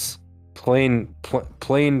 Because it's plane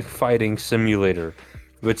fighting simulator,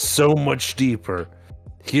 but so much deeper.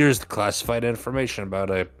 Here's the classified information about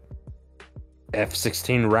a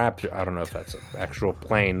F-16 Raptor. I don't know if that's an actual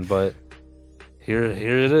plane, but here it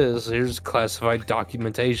is. Here's classified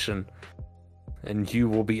documentation, and you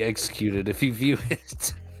will be executed if you view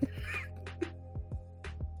it.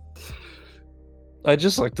 I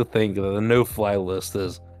just like to think that the no-fly list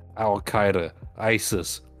is Al Qaeda,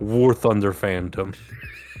 ISIS, War Thunder fandom,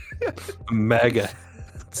 MAGA.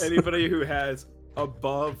 Anybody who has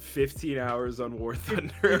above 15 hours on War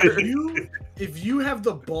Thunder. If you have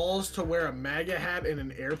the balls to wear a MAGA hat in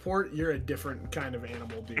an airport, you're a different kind of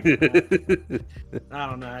animal, dude. I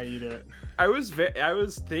don't know how you do it. I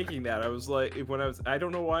was thinking that. I was like, I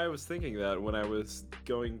don't know why I was thinking that when I was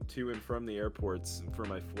going to and from the airports for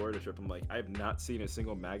my Florida trip. I'm like, I have not seen a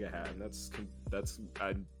single MAGA hat, and that's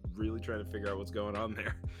I'm really trying to figure out what's going on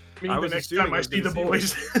there. I mean, I the was next assuming time I I was see the gonna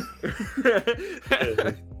boys.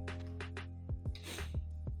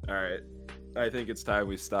 All right, I think it's time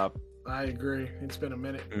we stop. I agree. It's been a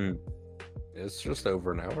minute. It's just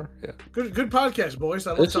over an hour. Yeah, Good podcast, boys.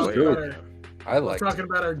 I love This is talking good. about I like. talking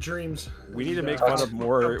about our dreams. We need to And, make uh, fun of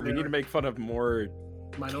more. up We need there. to make fun of more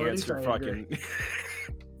Minorities. cancer I agree. fucking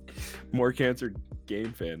more cancer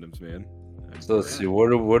game fandoms, man. So let's see. What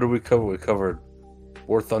do we cover? We covered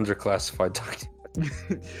War Thunder classified documents,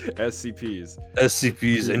 SCPs.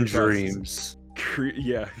 SCPs, and Creepypastas. dreams.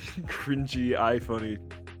 Yeah, cringy iPhone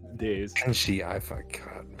days. Cringy,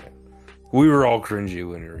 God, man. We were all cringy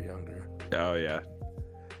when we were younger. Oh yeah,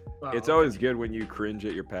 Wow. it's always good when you cringe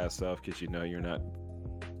at your past self because you know you're not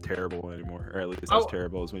terrible anymore, or at least How- as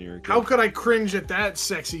terrible as when you were a kid. How could I cringe at that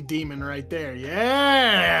sexy demon right there?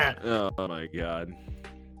 Yeah, Oh my god.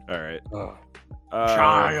 All right. Oh,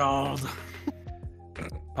 child.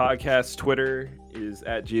 Podcast Twitter is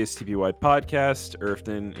at GSTPY Podcast.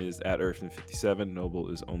 Earthden is at Earthden57. Noble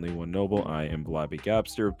is only one Noble. I am Blobby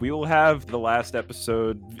Gobster. We will have the last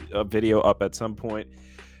episode video up at some point.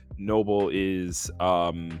 Noble is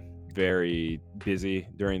very busy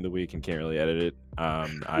during the week and can't really edit it.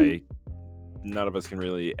 None of us can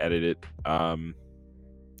really edit it.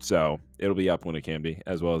 So it'll be up when it can be,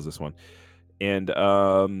 as well as this one. And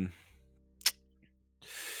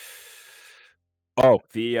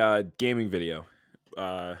the gaming video.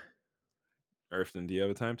 Earthden, do you have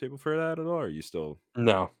a timetable for that at all? Or are you still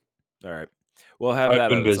no. all right? We'll have I've that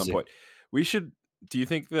been at some busy. point. We should. Do you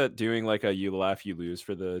think that doing like a you laugh you lose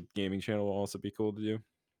for the gaming channel will also be cool to do?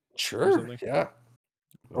 Sure. something? Yeah.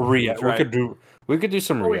 We'll We try- could do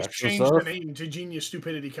some Always reaction change stuff. the name to Genius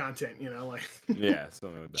Stupidity Content. You know, like Yeah,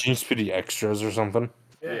 something like that. Gene Speedy extras or something.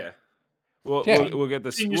 Yeah. We'll, Yeah. we'll get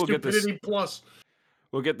this. Genius We'll get this. Stupidity Plus.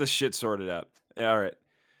 We'll get this shit sorted out. All right.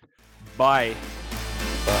 Bye.